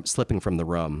from the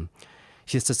room.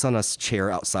 She sits on a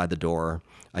chair outside the door.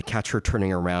 I catch her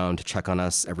turning around to check on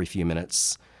us every few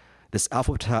minutes. This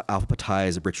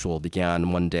alphabetized ritual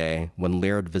began one day when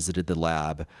Laird visited the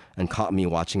lab and caught me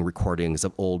watching recordings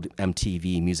of old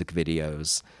MTV music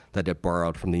videos that I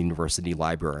borrowed from the university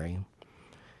library.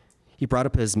 He brought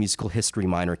up his musical history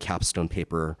minor capstone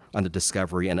paper on the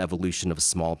discovery and evolution of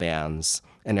small bands,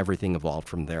 and everything evolved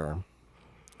from there.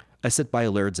 I sit by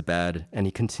Laird's bed, and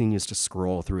he continues to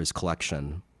scroll through his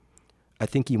collection. I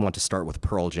think you want to start with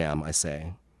Pearl Jam, I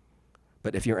say.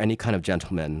 But if you're any kind of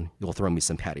gentleman, you'll throw me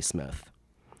some Patti Smith.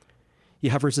 He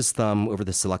hovers his thumb over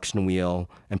the selection wheel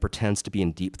and pretends to be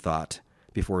in deep thought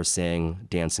before saying,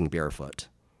 Dancing Barefoot.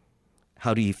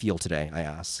 How do you feel today, I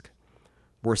ask.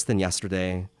 Worse than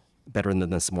yesterday, better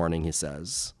than this morning, he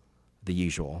says. The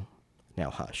usual. Now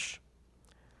hush.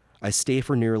 I stay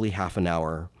for nearly half an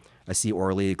hour. I see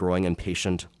Orly growing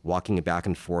impatient, walking back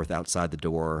and forth outside the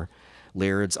door.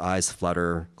 Laird's eyes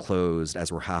flutter, closed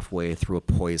as we're halfway through a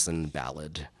Poison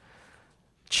ballad.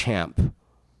 Champ,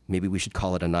 maybe we should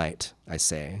call it a night, I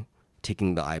say,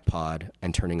 taking the iPod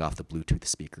and turning off the Bluetooth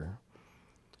speaker.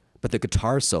 But the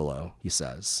guitar solo, he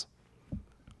says.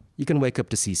 You can wake up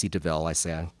to CeCe DeVille, I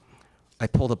say. I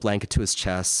pull the blanket to his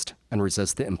chest and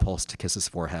resist the impulse to kiss his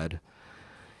forehead.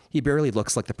 He barely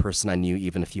looks like the person I knew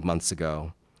even a few months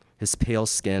ago, his pale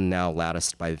skin now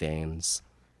latticed by veins.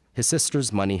 His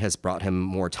sister's money has brought him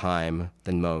more time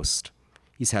than most.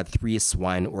 He's had 3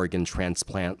 swine organ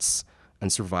transplants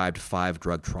and survived 5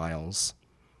 drug trials.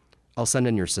 I'll send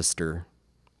in your sister.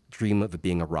 Dream of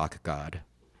being a rock god.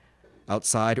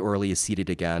 Outside, Orly is seated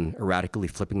again, erratically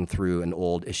flipping through an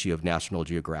old issue of National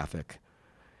Geographic.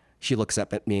 She looks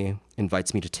up at me,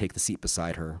 invites me to take the seat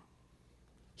beside her.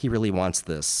 He really wants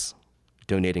this,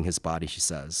 donating his body, she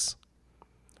says.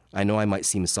 I know I might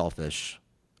seem selfish.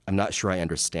 I'm not sure I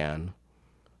understand,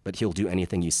 but he'll do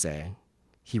anything you say.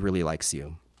 He really likes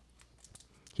you.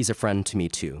 He's a friend to me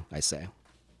too, I say.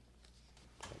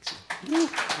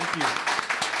 Thank you.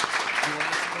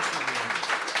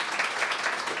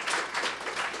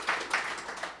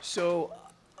 So,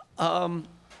 and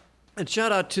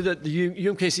shout out to the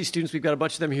UMKC students. We've got a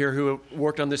bunch of them here who have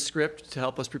worked on this script to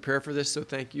help us prepare for this, so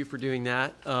thank you for doing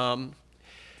that.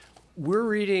 We're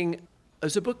reading,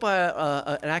 there's a book by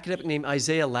an academic named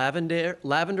Isaiah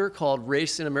Lavender called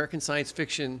Race in American Science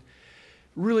Fiction.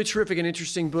 Really terrific and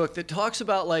interesting book that talks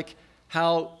about like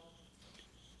how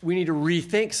we need to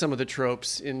rethink some of the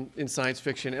tropes in science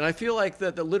fiction. And I feel like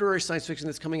the literary science fiction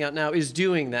that's coming out now is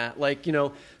doing that. Like, you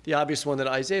know, the obvious one that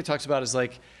Isaiah talks about is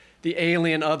like the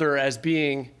alien other as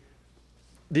being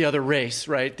the other race,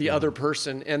 right? The other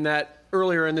person. And that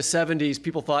earlier in the 70s,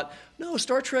 people thought, no,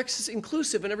 Star Trek is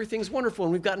inclusive and everything's wonderful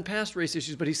and we've gotten past race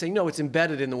issues. But he's saying, no, it's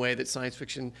embedded in the way that science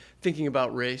fiction thinking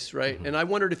about race, right? And I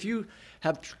wondered if you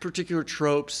have particular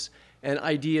tropes and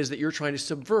ideas that you're trying to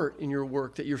subvert in your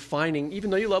work that you're finding, even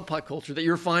though you love pop culture, that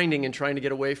you're finding and trying to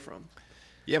get away from.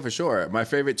 Yeah, for sure. My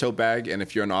favorite tote bag, and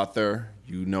if you're an author,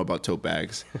 you know about tote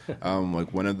bags.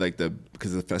 Like one of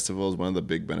because of the festivals, one of the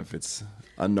big benefits,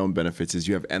 unknown benefits, is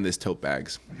you have endless tote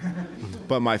bags.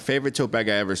 But my favorite tote bag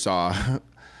I ever saw it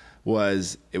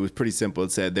was pretty simple.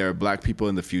 It said, there are black people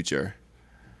in the future.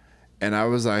 And I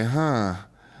was like, huh.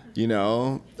 You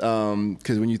know,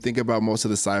 because when you think about most of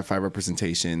the sci-fi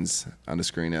representations on the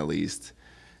screen, at least,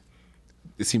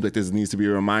 it seems like there needs to be a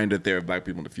reminder that there are black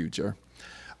people in the future.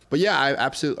 But yeah, I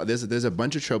absolutely. There's a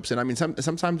bunch of tropes, and I mean,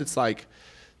 sometimes it's like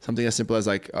something as simple as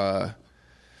like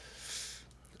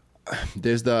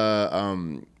there's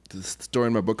the story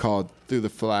in my book called Through the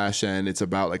Flash, and it's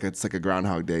about it's like a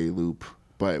Groundhog Day loop.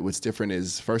 But what's different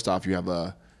is, first off, you have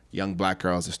a young black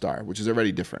girl as a star, which is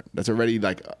already different. That's already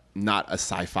like not a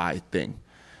sci-fi thing.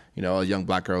 You know, a young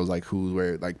black girl is like who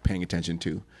we're like paying attention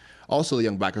to. Also, the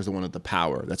young black girl is the one with the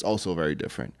power. That's also very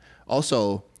different.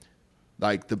 Also,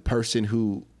 like the person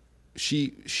who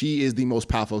she is the most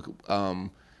powerful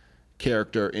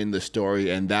character in the story,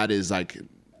 and that is like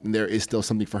there is still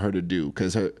something for her to do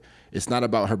because it's not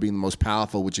about her being the most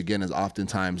powerful, which again is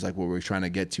oftentimes like what we're trying to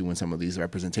get to in some of these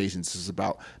representations. It's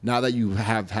about now that you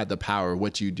have had the power,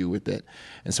 what do you do with it?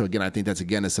 And so again, I think that's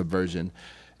again a subversion.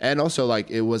 And also like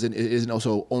it isn't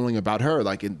also only about her.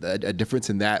 Like a difference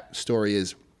in that story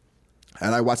is,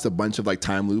 and I watched a bunch of like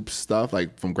time loops stuff,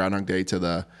 like from Groundhog Day to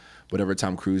the whatever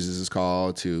Tom Cruise's is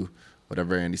called to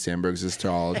whatever Andy Samberg's is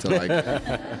called to like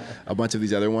a bunch of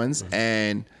these other ones.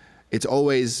 And it's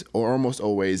always or almost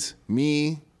always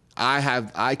me.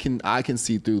 I can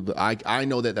see through I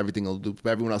know that everything will do,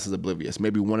 but everyone else is oblivious.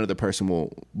 Maybe one other person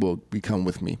will become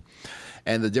with me.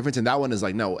 And the difference in that one is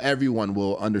like, no, everyone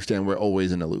will understand we're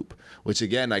always in a loop, which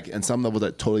again, like in some levels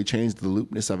that totally changed the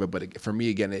loopness of it. But for me,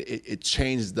 again, it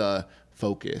changed the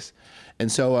focus.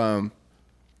 And so, and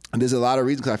there's a lot of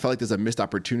reasons because I felt like there's a missed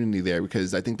opportunity there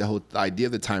because I think the whole idea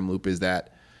of the time loop is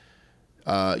that,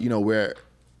 where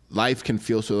life can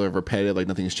feel sort of repetitive, like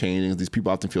nothing's changing. These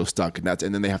people often feel stuck, and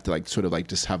then they have to like sort of like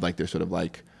just have like their sort of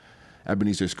like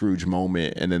Ebenezer Scrooge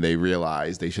moment, and then they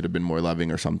realize they should have been more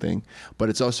loving or something. But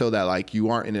it's also that like you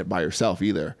aren't in it by yourself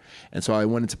either. And so I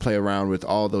wanted to play around with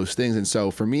all those things. And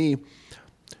so for me,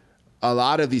 a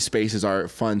lot of these spaces are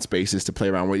fun spaces to play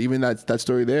around with. Even that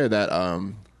story there, that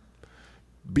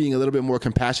being a little bit more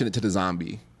compassionate to the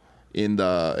zombie. I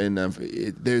feel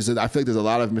like there's a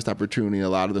lot of missed opportunity, a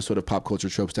lot of the sort of pop culture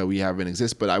tropes that we have and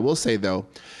exist. But I will say though,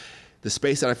 the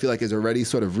space that I feel like is already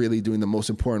sort of really doing the most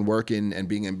important work and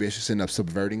being ambitious and of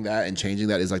subverting that and changing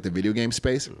that is like the video game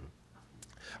space.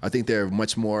 I think they're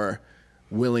much more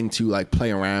willing to like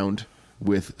play around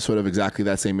with sort of exactly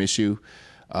that same issue.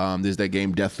 There's that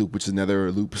game Deathloop, which is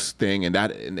another loops thing, and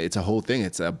it's a whole thing.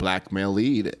 It's a black male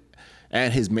lead,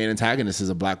 and his main antagonist is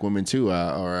a black woman too,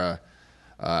 or a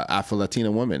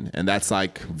Afro-Latina woman, and that's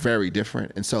like very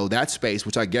different. And so that space,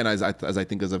 which again, as I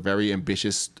think is a very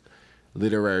ambitious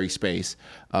literary space,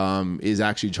 is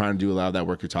actually trying to do a lot of that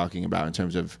work you're talking about in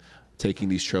terms of taking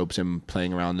these tropes and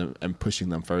playing around them and pushing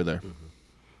them further. Mm-hmm.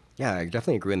 Yeah, I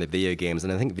definitely agree on the video games,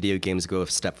 and I think video games go a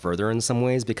step further in some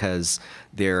ways because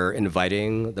they're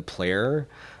inviting the player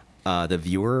the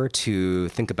viewer to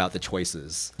think about the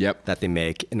choices that they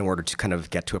make in order to kind of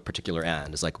get to a particular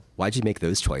end. It's like, why'd you make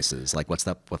those choices? Like, what's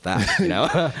up with that? You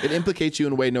know, it implicates you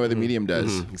in a way no other medium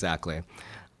does. Exactly.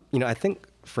 You know, I think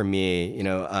for me, you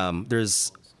know,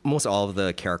 there's almost all of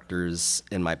the characters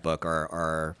in my book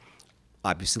are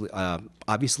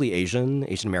obviously Asian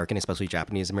American, especially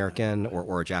Japanese American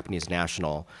or Japanese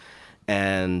national.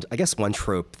 And I guess one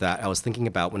trope that I was thinking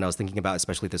about when I was thinking about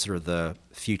especially the sort of the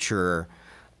future,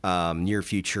 near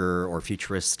future or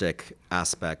futuristic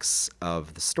aspects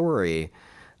of the story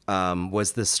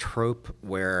was this trope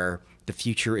where the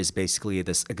future is basically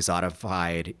this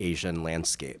exotified Asian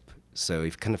landscape. So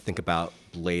if you kind of think about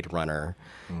Blade Runner,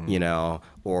 you know,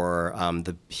 or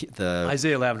the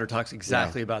Isaiah Lavender talks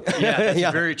exactly about that. Yeah, that's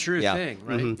a very true thing,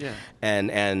 right? Yeah.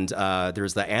 And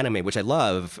there's the anime, which I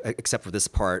love, except for this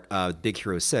part, Big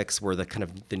Hero 6, where the kind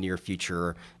of the near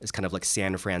future is kind of like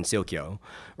San Francisco,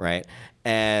 right?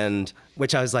 And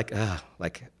which I was like, ugh,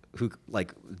 like who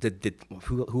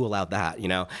allowed that, you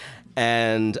know?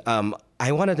 And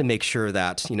I wanted to make sure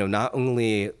that, you know, not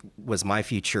only was my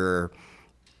future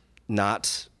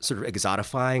not sort of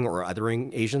exotifying or othering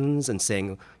Asians and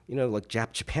saying, you know, like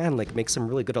Japan like makes some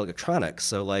really good electronics,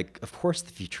 so like of course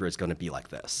the future is going to be like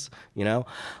this, you know.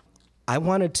 I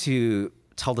wanted to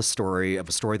tell the story of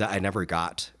a story that I never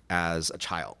got as a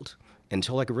child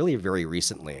until like really very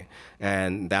recently,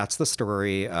 and that's the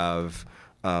story of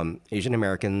Asian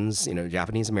Americans, you know,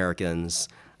 Japanese Americans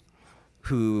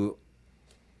who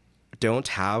don't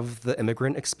have the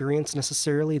immigrant experience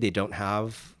necessarily. They don't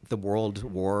have the World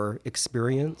War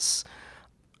experience.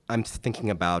 I'm thinking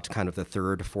about kind of the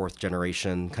third, fourth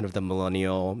generation, kind of the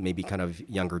millennial, maybe kind of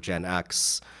younger Gen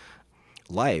X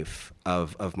life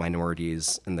of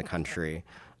minorities in the country,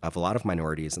 of a lot of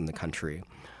minorities in the country,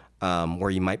 where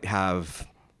you might have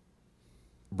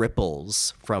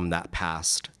ripples from that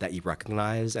past that you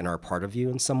recognize and are a part of you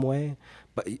in some way,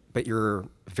 but you're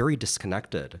very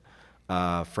disconnected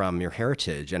from your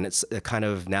heritage. And it's a kind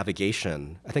of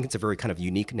navigation. I think it's a very kind of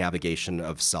unique navigation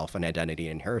of self and identity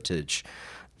and heritage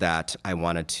that I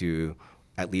wanted to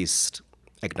at least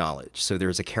acknowledge. So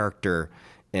there's a character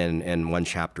in one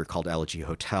chapter called Elegy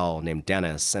Hotel named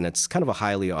Dennis, and it's kind of a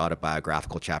highly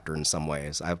autobiographical chapter in some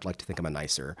ways. I would like to think I'm a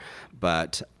nicer,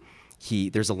 but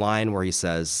there's a line where he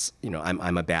says, you know,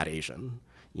 I'm a bad Asian,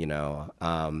 you know,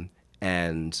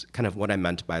 and kind of what I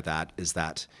meant by that is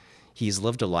that he's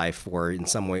lived a life where in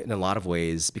a lot of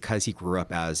ways, because he grew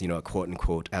up as, you know, quote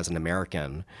unquote, as an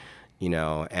American, you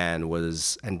know, and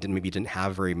maybe didn't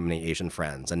have very many Asian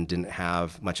friends and didn't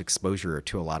have much exposure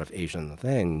to a lot of Asian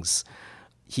things,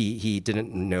 he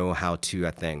didn't know how to,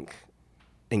 I think,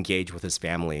 engage with his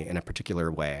family in a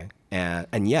particular way.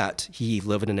 And yet he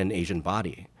lived in an Asian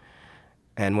body.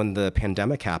 And when the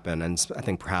pandemic happened, and I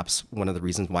think perhaps one of the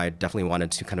reasons why I definitely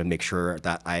wanted to kind of make sure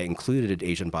that I included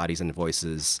Asian bodies and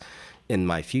voices in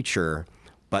my future,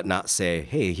 but not say,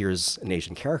 hey, here's an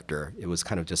Asian character, it was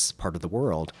kind of just part of the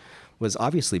world, was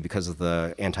obviously because of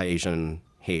the anti-Asian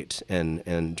hate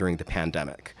during the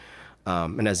pandemic.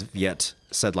 And as Viet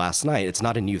said last night, it's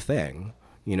not a new thing,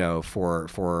 you know,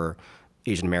 for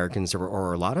Asian Americans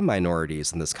or a lot of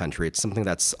minorities in this country. It's something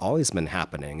that's always been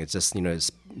happening. It's just, you know,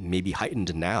 it's maybe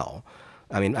heightened now.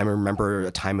 I mean, I remember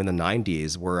a time in the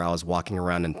 90s where I was walking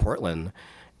around in Portland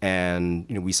and,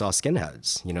 you know, we saw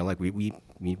skinheads, you know, like we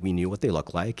knew what they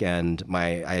looked like. And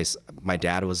my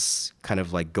dad was kind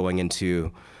of like going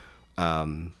into,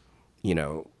 you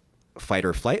know, fight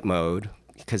or flight mode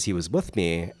because he was with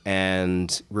me,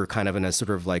 and we're kind of in a sort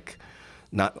of like,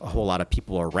 not a whole lot of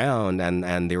people around,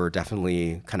 and they were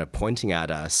definitely kind of pointing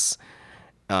at us.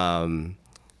 And,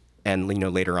 you know,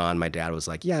 later on, my dad was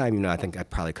like, yeah, I mean, I think I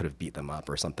probably could have beat them up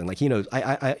or something. Like, you know,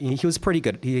 he was pretty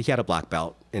good. He had a black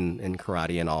belt in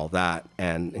karate and all that,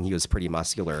 and he was pretty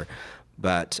muscular.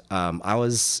 But it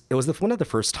was one of the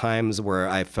first times where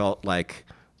I felt like,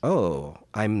 oh,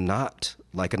 I'm not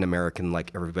like an American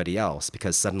like everybody else,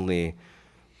 because suddenly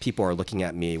people are looking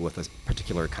at me with a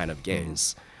particular kind of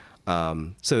gaze.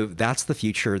 So that's the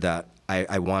future that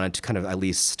I wanted to kind of at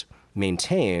least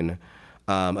maintain,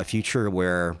 a future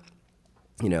where,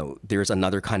 you know, there's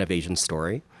another kind of Asian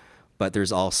story, but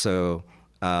there's also,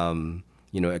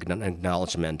 you know, an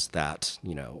acknowledgement that,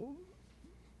 you know,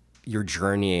 your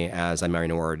journey as a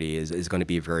minority is going to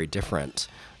be very different,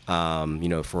 you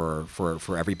know,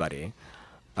 for everybody.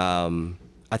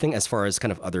 I think as far as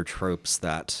kind of other tropes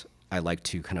that I like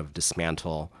to kind of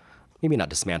dismantle, maybe not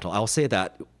dismantle, I'll say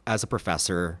that as a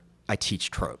professor, I teach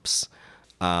tropes.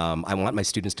 I want my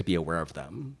students to be aware of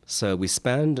them. So we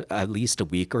spend at least a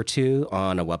week or two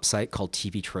on a website called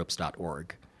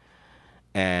tvtropes.org.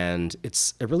 And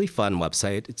it's a really fun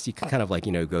website. You can kind of like,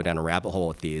 go down a rabbit hole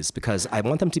with these because I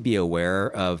want them to be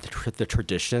aware of the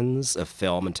traditions of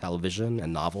film and television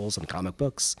and novels and comic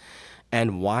books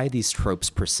and why these tropes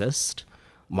persist,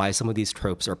 why some of these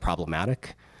tropes are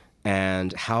problematic,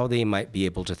 and how they might be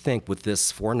able to think with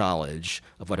this foreknowledge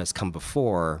of what has come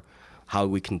before, how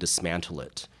we can dismantle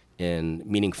it in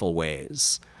meaningful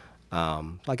ways.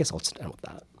 I guess I'll end with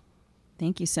that.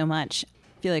 Thank you so much.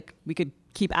 I feel like we could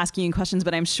keep asking you questions,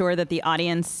 but I'm sure that the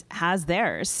audience has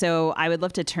theirs. So I would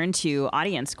love to turn to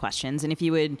audience questions. And if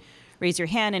you would raise your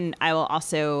hand, and I will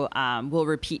also will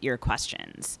repeat your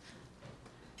questions.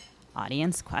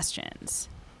 Audience questions.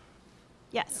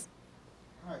 Yes.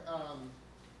 Hi.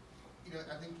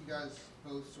 I think you guys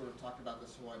both sort of talked about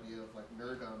this whole idea of like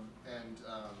nerddom, and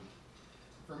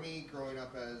for me, growing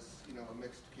up as a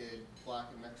mixed kid, Black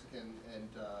and Mexican, and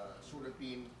sort of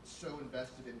being so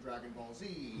invested in Dragon Ball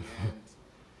Z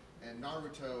and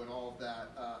Naruto and all of that,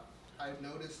 I've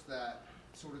noticed that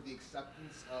sort of the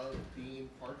acceptance of being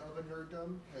part of a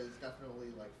nerddom has definitely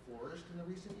like flourished in the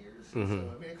recent years. So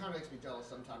it kind of makes me jealous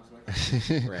sometimes. I'm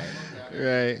like,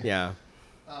 Right. Yeah.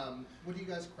 What do you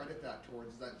guys credit that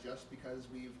towards? Is that just because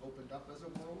we've opened up as a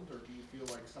world, or do you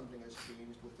feel like something has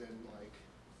changed within like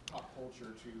pop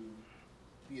culture to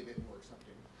be a bit more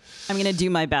accepting? I'm going to do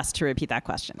my best to repeat that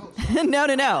question. No.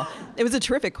 It was a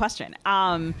terrific question.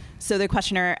 So the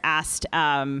questioner asked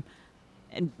and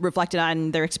reflected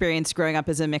on their experience growing up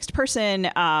as a mixed person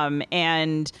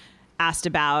and asked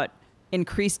about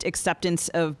increased acceptance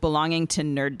of belonging to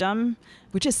nerddom,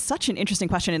 which is such an interesting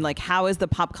question. And like, how has the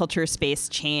pop culture space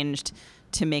changed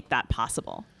to make that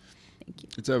possible? Thank you.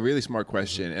 It's a really smart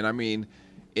question. And I mean,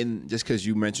 just because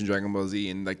you mentioned Dragon Ball Z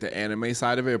and like the anime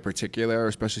side of it in particular, or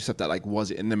especially stuff that like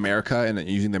was in America and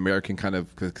using the American kind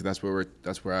of, because that's where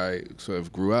I sort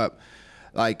of grew up.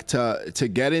 Like to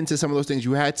get into some of those things,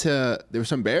 there were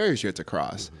some barriers you had to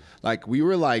cross. Like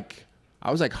I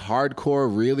was like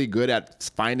hardcore, really good at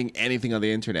finding anything on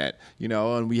the internet,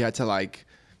 and we had to like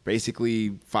basically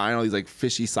find all these like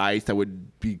fishy sites that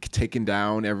would be taken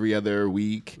down every other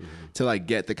week to like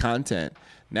get the content.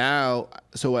 Now,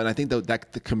 and I think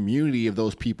that the community of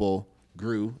those people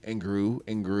grew and grew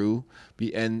and grew,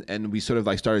 and we sort of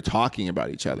like started talking about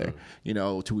each other,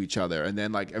 to each other, and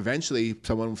then like eventually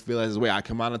someone realizes, wait, I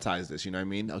can monetize this. You know what I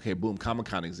mean? Okay, boom,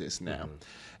 Comic-Con exists now.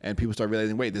 And people start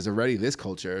realizing, wait, there's already this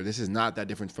culture. This is not that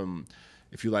different from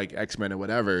if you like X-Men or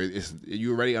whatever.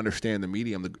 You already understand the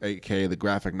medium, aka the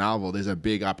graphic novel. There's a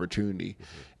big opportunity.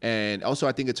 And also,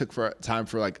 I think it took time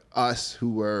for like us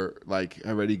who were like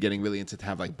already getting really into to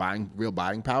have like real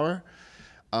buying power.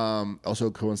 Also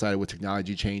coincided with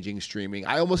technology changing, streaming.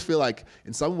 I almost feel like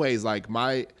in some ways, like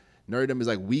my nerddom is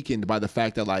like weakened by the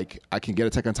fact that like I can get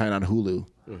Attack on Titan on Hulu.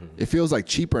 It feels like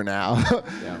cheaper now.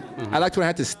 I liked when I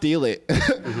had to steal it,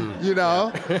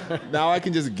 Now I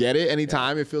can just get it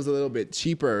anytime. It feels a little bit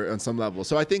cheaper on some level.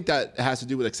 So I think that has to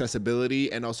do with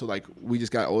accessibility, and also like we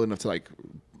just got old enough to like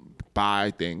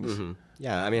buy things.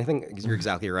 Yeah, I mean, I think you're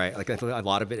exactly right. Like I think a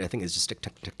lot of it, I think, is just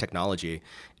technology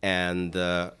and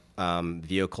the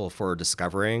vehicle for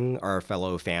discovering our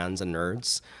fellow fans and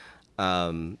nerds.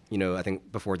 I think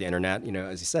before the internet,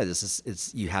 as you said,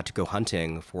 you had to go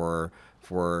hunting for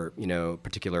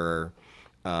particular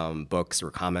books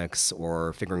or comics,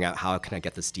 or figuring out how can I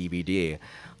get this DVD.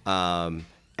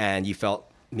 And you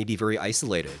felt maybe very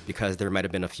isolated because there might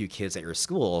have been a few kids at your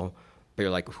school, but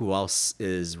you're like, who else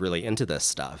is really into this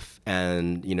stuff?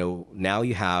 And, now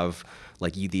you have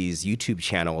like these YouTube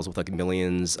channels with like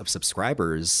millions of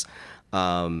subscribers,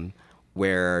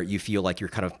 where you feel like you're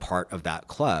kind of part of that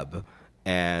club,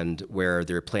 and where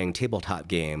they're playing tabletop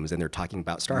games and they're talking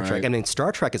about Star Trek. I mean,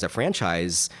 Star Trek as a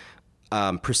franchise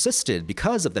persisted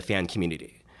because of the fan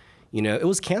community. It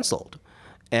was canceled.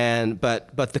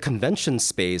 But the convention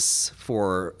space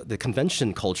for the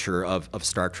convention culture of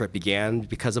Star Trek began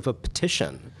because of a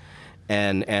petition.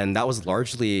 And that was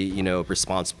largely,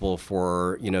 responsible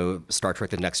for, Star Trek: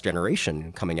 The Next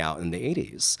Generation coming out in the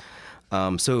 80s.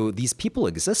 So these people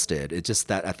existed. It's just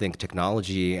that I think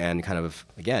technology and kind of,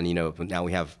 again, now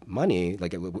we have money,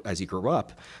 like as you grow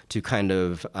up, to kind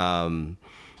of,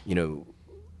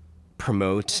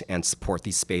 promote and support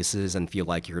these spaces and feel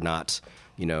like you're not,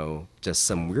 just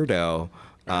some weirdo,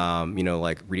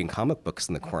 like reading comic books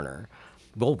in the corner.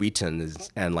 Will Wheaton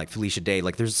and like Felicia Day,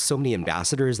 like there's so many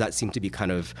ambassadors that seem to be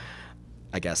kind of,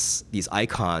 I guess, these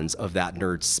icons of that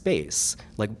nerd space.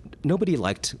 Like nobody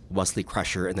liked Wesley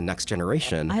Crusher in The Next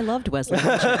Generation. I loved Wesley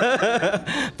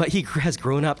Crusher. But he has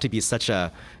grown up to be such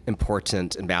a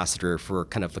important ambassador for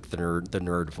kind of like the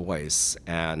nerd voice.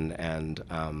 And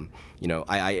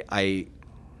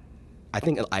I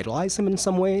think idolize him in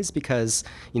some ways because,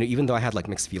 even though I had like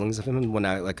mixed feelings of him when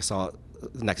I like saw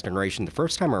The Next Generation the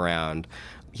first time around,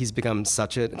 he's become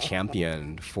such a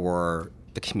champion for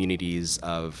the communities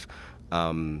of,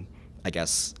 I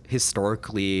guess,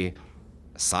 historically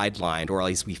sidelined, or at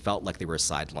least we felt like they were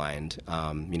sidelined,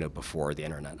 before the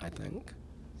internet, I think.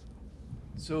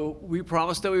 So we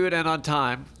promised that we would end on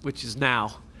time, which is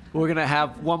now. We're going to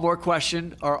have one more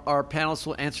question. Our panelists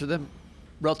will answer them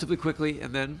relatively quickly,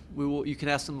 and then you can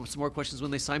ask them some more questions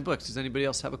when they sign books. Does anybody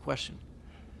else have a question?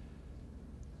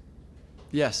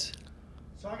 Yes.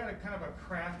 So I got a kind of a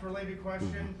craft-related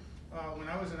question. When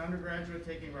I was an undergraduate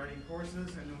taking writing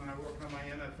courses, and then when I worked on my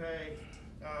MFA,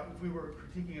 if we were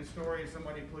critiquing a story and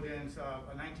somebody put in a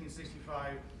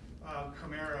 1965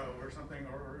 Camaro or something,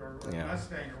 or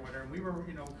Mustang or whatever, we were,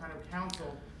 kind of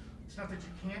counseled. It's not that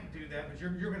you can't do that, but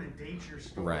you're going to date your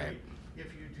story if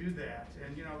you do that.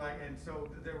 And and so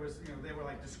there was, they were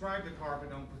like, describe the car, but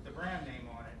don't put the brand name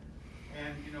on it.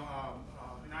 And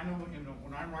and I know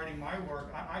when I'm writing my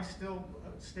work, I still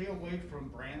stay away from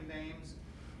brand names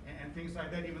and things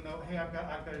like that. Even though, hey, I've got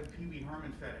a Pee Wee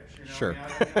Herman fetish. Sure.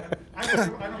 I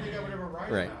don't think I would ever write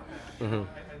about that. Mm-hmm.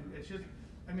 It's just,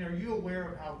 are you aware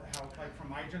of how like from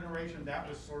my generation that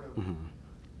was sort of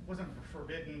wasn't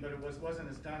forbidden, but it wasn't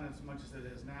as done as much as it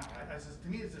is now. To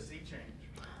me, it's a sea change.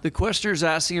 The questioner is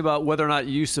asking about whether or not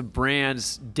use of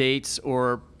brands dates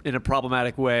or, in a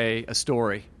problematic way, a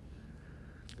story.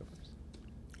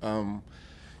 I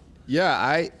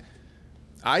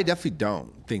definitely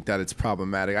don't think that it's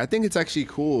problematic. I think it's actually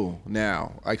cool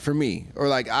now, like for me, or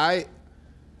like I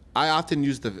often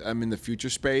use I'm in the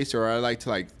future space, or I like to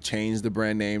like change the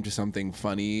brand name to something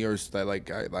funny or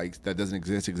that that doesn't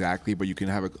exist exactly, but you can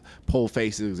have a Pole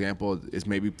Face, as an example, is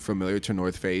maybe familiar to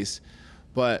North Face,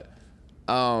 but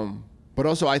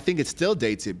also I think it still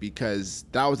dates it because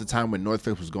that was the time when North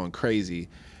Face was going crazy,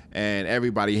 and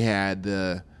everybody had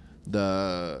the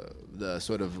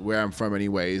sort of, where I'm from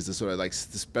anyways, the sort of like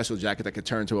the special jacket that could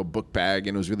turn into a book bag,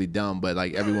 and it was really dumb, but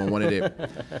like everyone wanted it.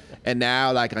 And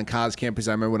now like on college campus,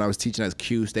 I remember when I was teaching as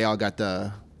Cuse, they all got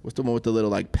what's the one with the little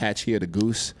like patch here, the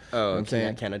goose? Oh,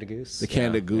 okay, Canada Goose. The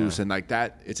Canada Goose, and like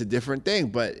that, it's a different thing,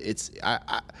 but it's,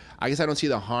 I guess I don't see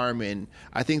the harm in,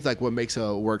 I think like what makes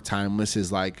a work timeless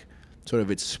is like sort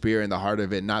of its spirit and the heart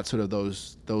of it, not sort of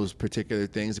those particular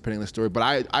things depending on the story.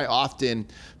 But I often,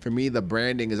 for me, the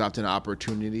branding is often an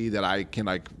opportunity that I can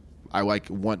I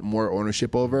want more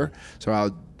ownership over.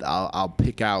 So I'll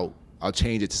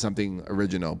change it to something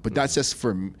original. But that's just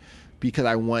because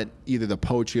I want either the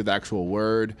poetry of the actual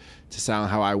word to sound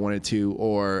how I want it to,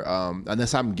 or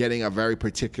unless I'm getting a very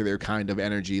particular kind of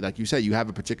energy. Like you said, you have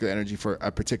a particular energy for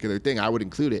a particular thing, I would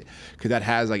include it because that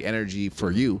has like energy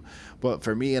for you. But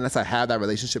for me, unless I have that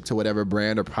relationship to whatever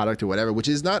brand or product or whatever, which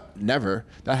is never,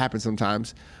 that happens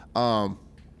sometimes, I'll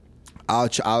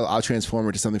transform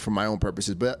it to something for my own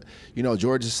purposes. But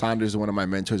George Saunders is one of my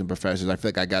mentors and professors. I feel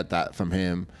like I got that from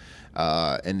him.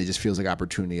 And it just feels like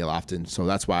opportunity often. So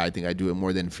that's why I think I do it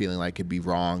more than feeling like it'd be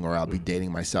wrong or I'll be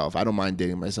dating myself. I don't mind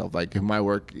dating myself. Like if my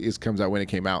work comes out when it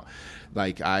came out,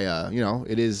 like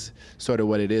it is sort of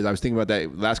what it is. I was thinking about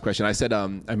that last question. I said, I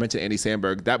mentioned Andy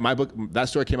Samberg. That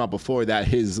story came out before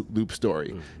his Loop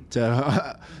story,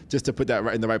 just to put that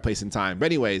right in the right place and time. But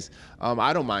anyways,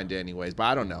 I don't mind it anyways, but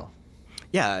I don't know.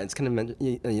 Yeah, it's kind of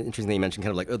interesting that you mentioned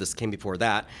kind of like, oh, this came before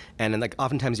that. And then like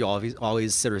oftentimes you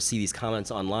always sort of see these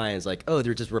comments online. It's like, oh,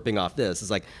 they're just ripping off this.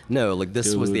 It's like, no, like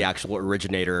this was the actual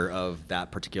originator of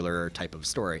that particular type of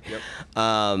story. Yep.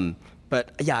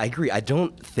 But yeah, I agree. I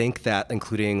don't think that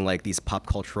including like these pop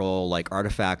cultural like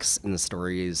artifacts in the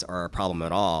stories are a problem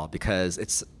at all, because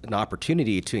it's an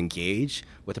opportunity to engage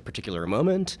with a particular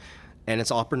moment. And it's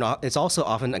also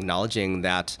often acknowledging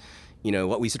that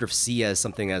what we sort of see as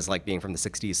something as like being from the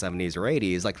 60s, 70s, or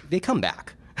 80s, like they come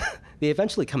back. They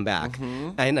eventually come back.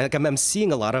 Mm-hmm. And like, I'm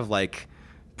seeing a lot of like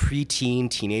preteen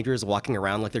teenagers walking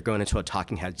around like they're going into a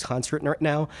Talking Heads concert right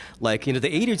now. Like, the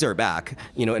 80s are back,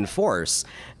 in force.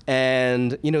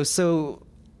 And, so,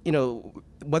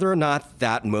 whether or not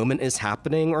that moment is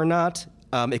happening or not,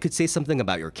 it could say something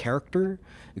about your character.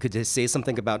 It could just say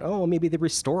something about, oh, maybe the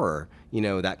restorer,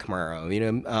 that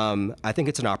Camaro. I think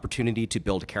it's an opportunity to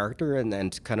build a character and then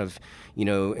to kind of,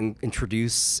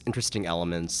 introduce interesting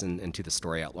elements into the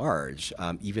story at large,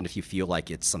 even if you feel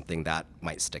like it's something that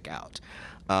might stick out.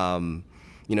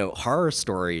 Horror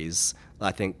stories,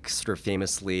 I think sort of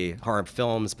famously, horror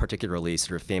films particularly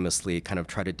sort of famously kind of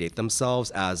try to date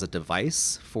themselves as a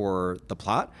device for the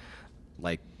plot.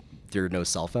 Like, there are no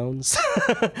cell phones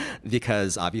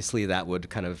because obviously that would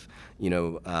kind of,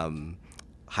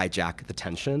 hijack the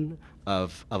tension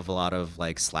of a lot of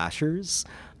like slashers.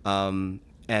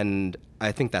 And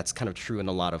I think that's kind of true in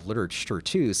a lot of literature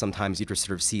too. Sometimes you just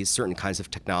sort of see certain kinds of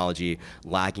technology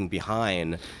lagging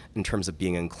behind in terms of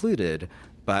being included.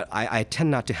 But I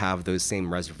tend not to have those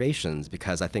same reservations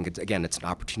because I think, it's an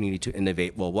opportunity to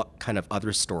innovate. Well, what kind of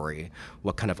other story,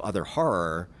 what kind of other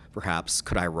horror, perhaps,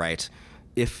 could I write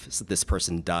if this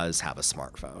person does have a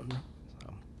smartphone?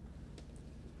 So.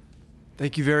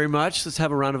 Thank you very much. Let's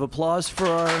have a round of applause for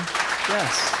our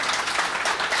guests.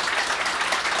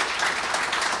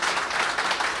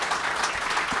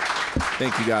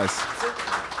 Thank you, guys.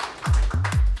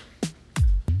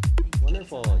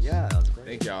 Wonderful. Yeah, that was great.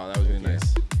 Thank y'all. That was really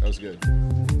nice. That was good.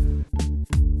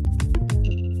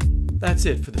 That's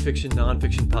it for the Fiction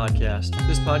Nonfiction Podcast.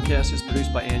 This podcast is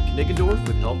produced by Ann Kniggendorf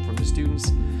with help from the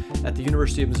students at the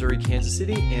University of Missouri, Kansas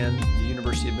City and the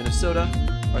University of Minnesota.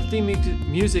 Our theme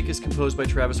music is composed by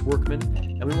Travis Workman,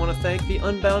 and we want to thank the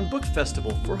Unbound Book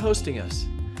Festival for hosting us.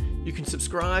 You can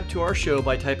subscribe to our show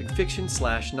by typing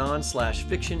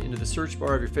fiction/non/fiction into the search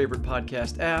bar of your favorite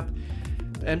podcast app.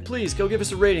 And please go give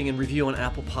us a rating and review on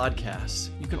Apple Podcasts.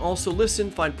 You can also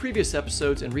listen, find previous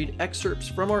episodes, and read excerpts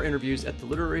from our interviews at the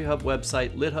Literary Hub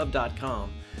website,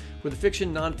 lithub.com, where the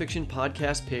Fiction Nonfiction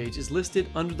Podcast page is listed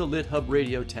under the Lit Hub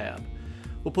Radio tab.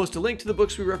 We'll post a link to the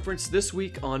books we referenced this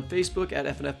week on Facebook at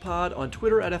FNF Pod, on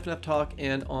Twitter at FNF Talk,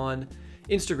 and on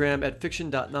Instagram at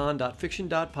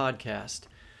fiction.non.fiction.podcast.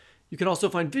 You can also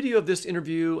find video of this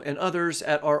interview and others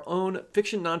at our own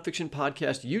Fiction Nonfiction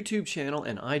Podcast YouTube channel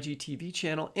and IGTV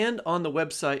channel, and on the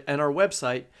website and our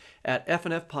website at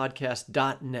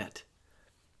fnfpodcast.net.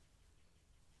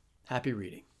 Happy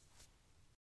reading.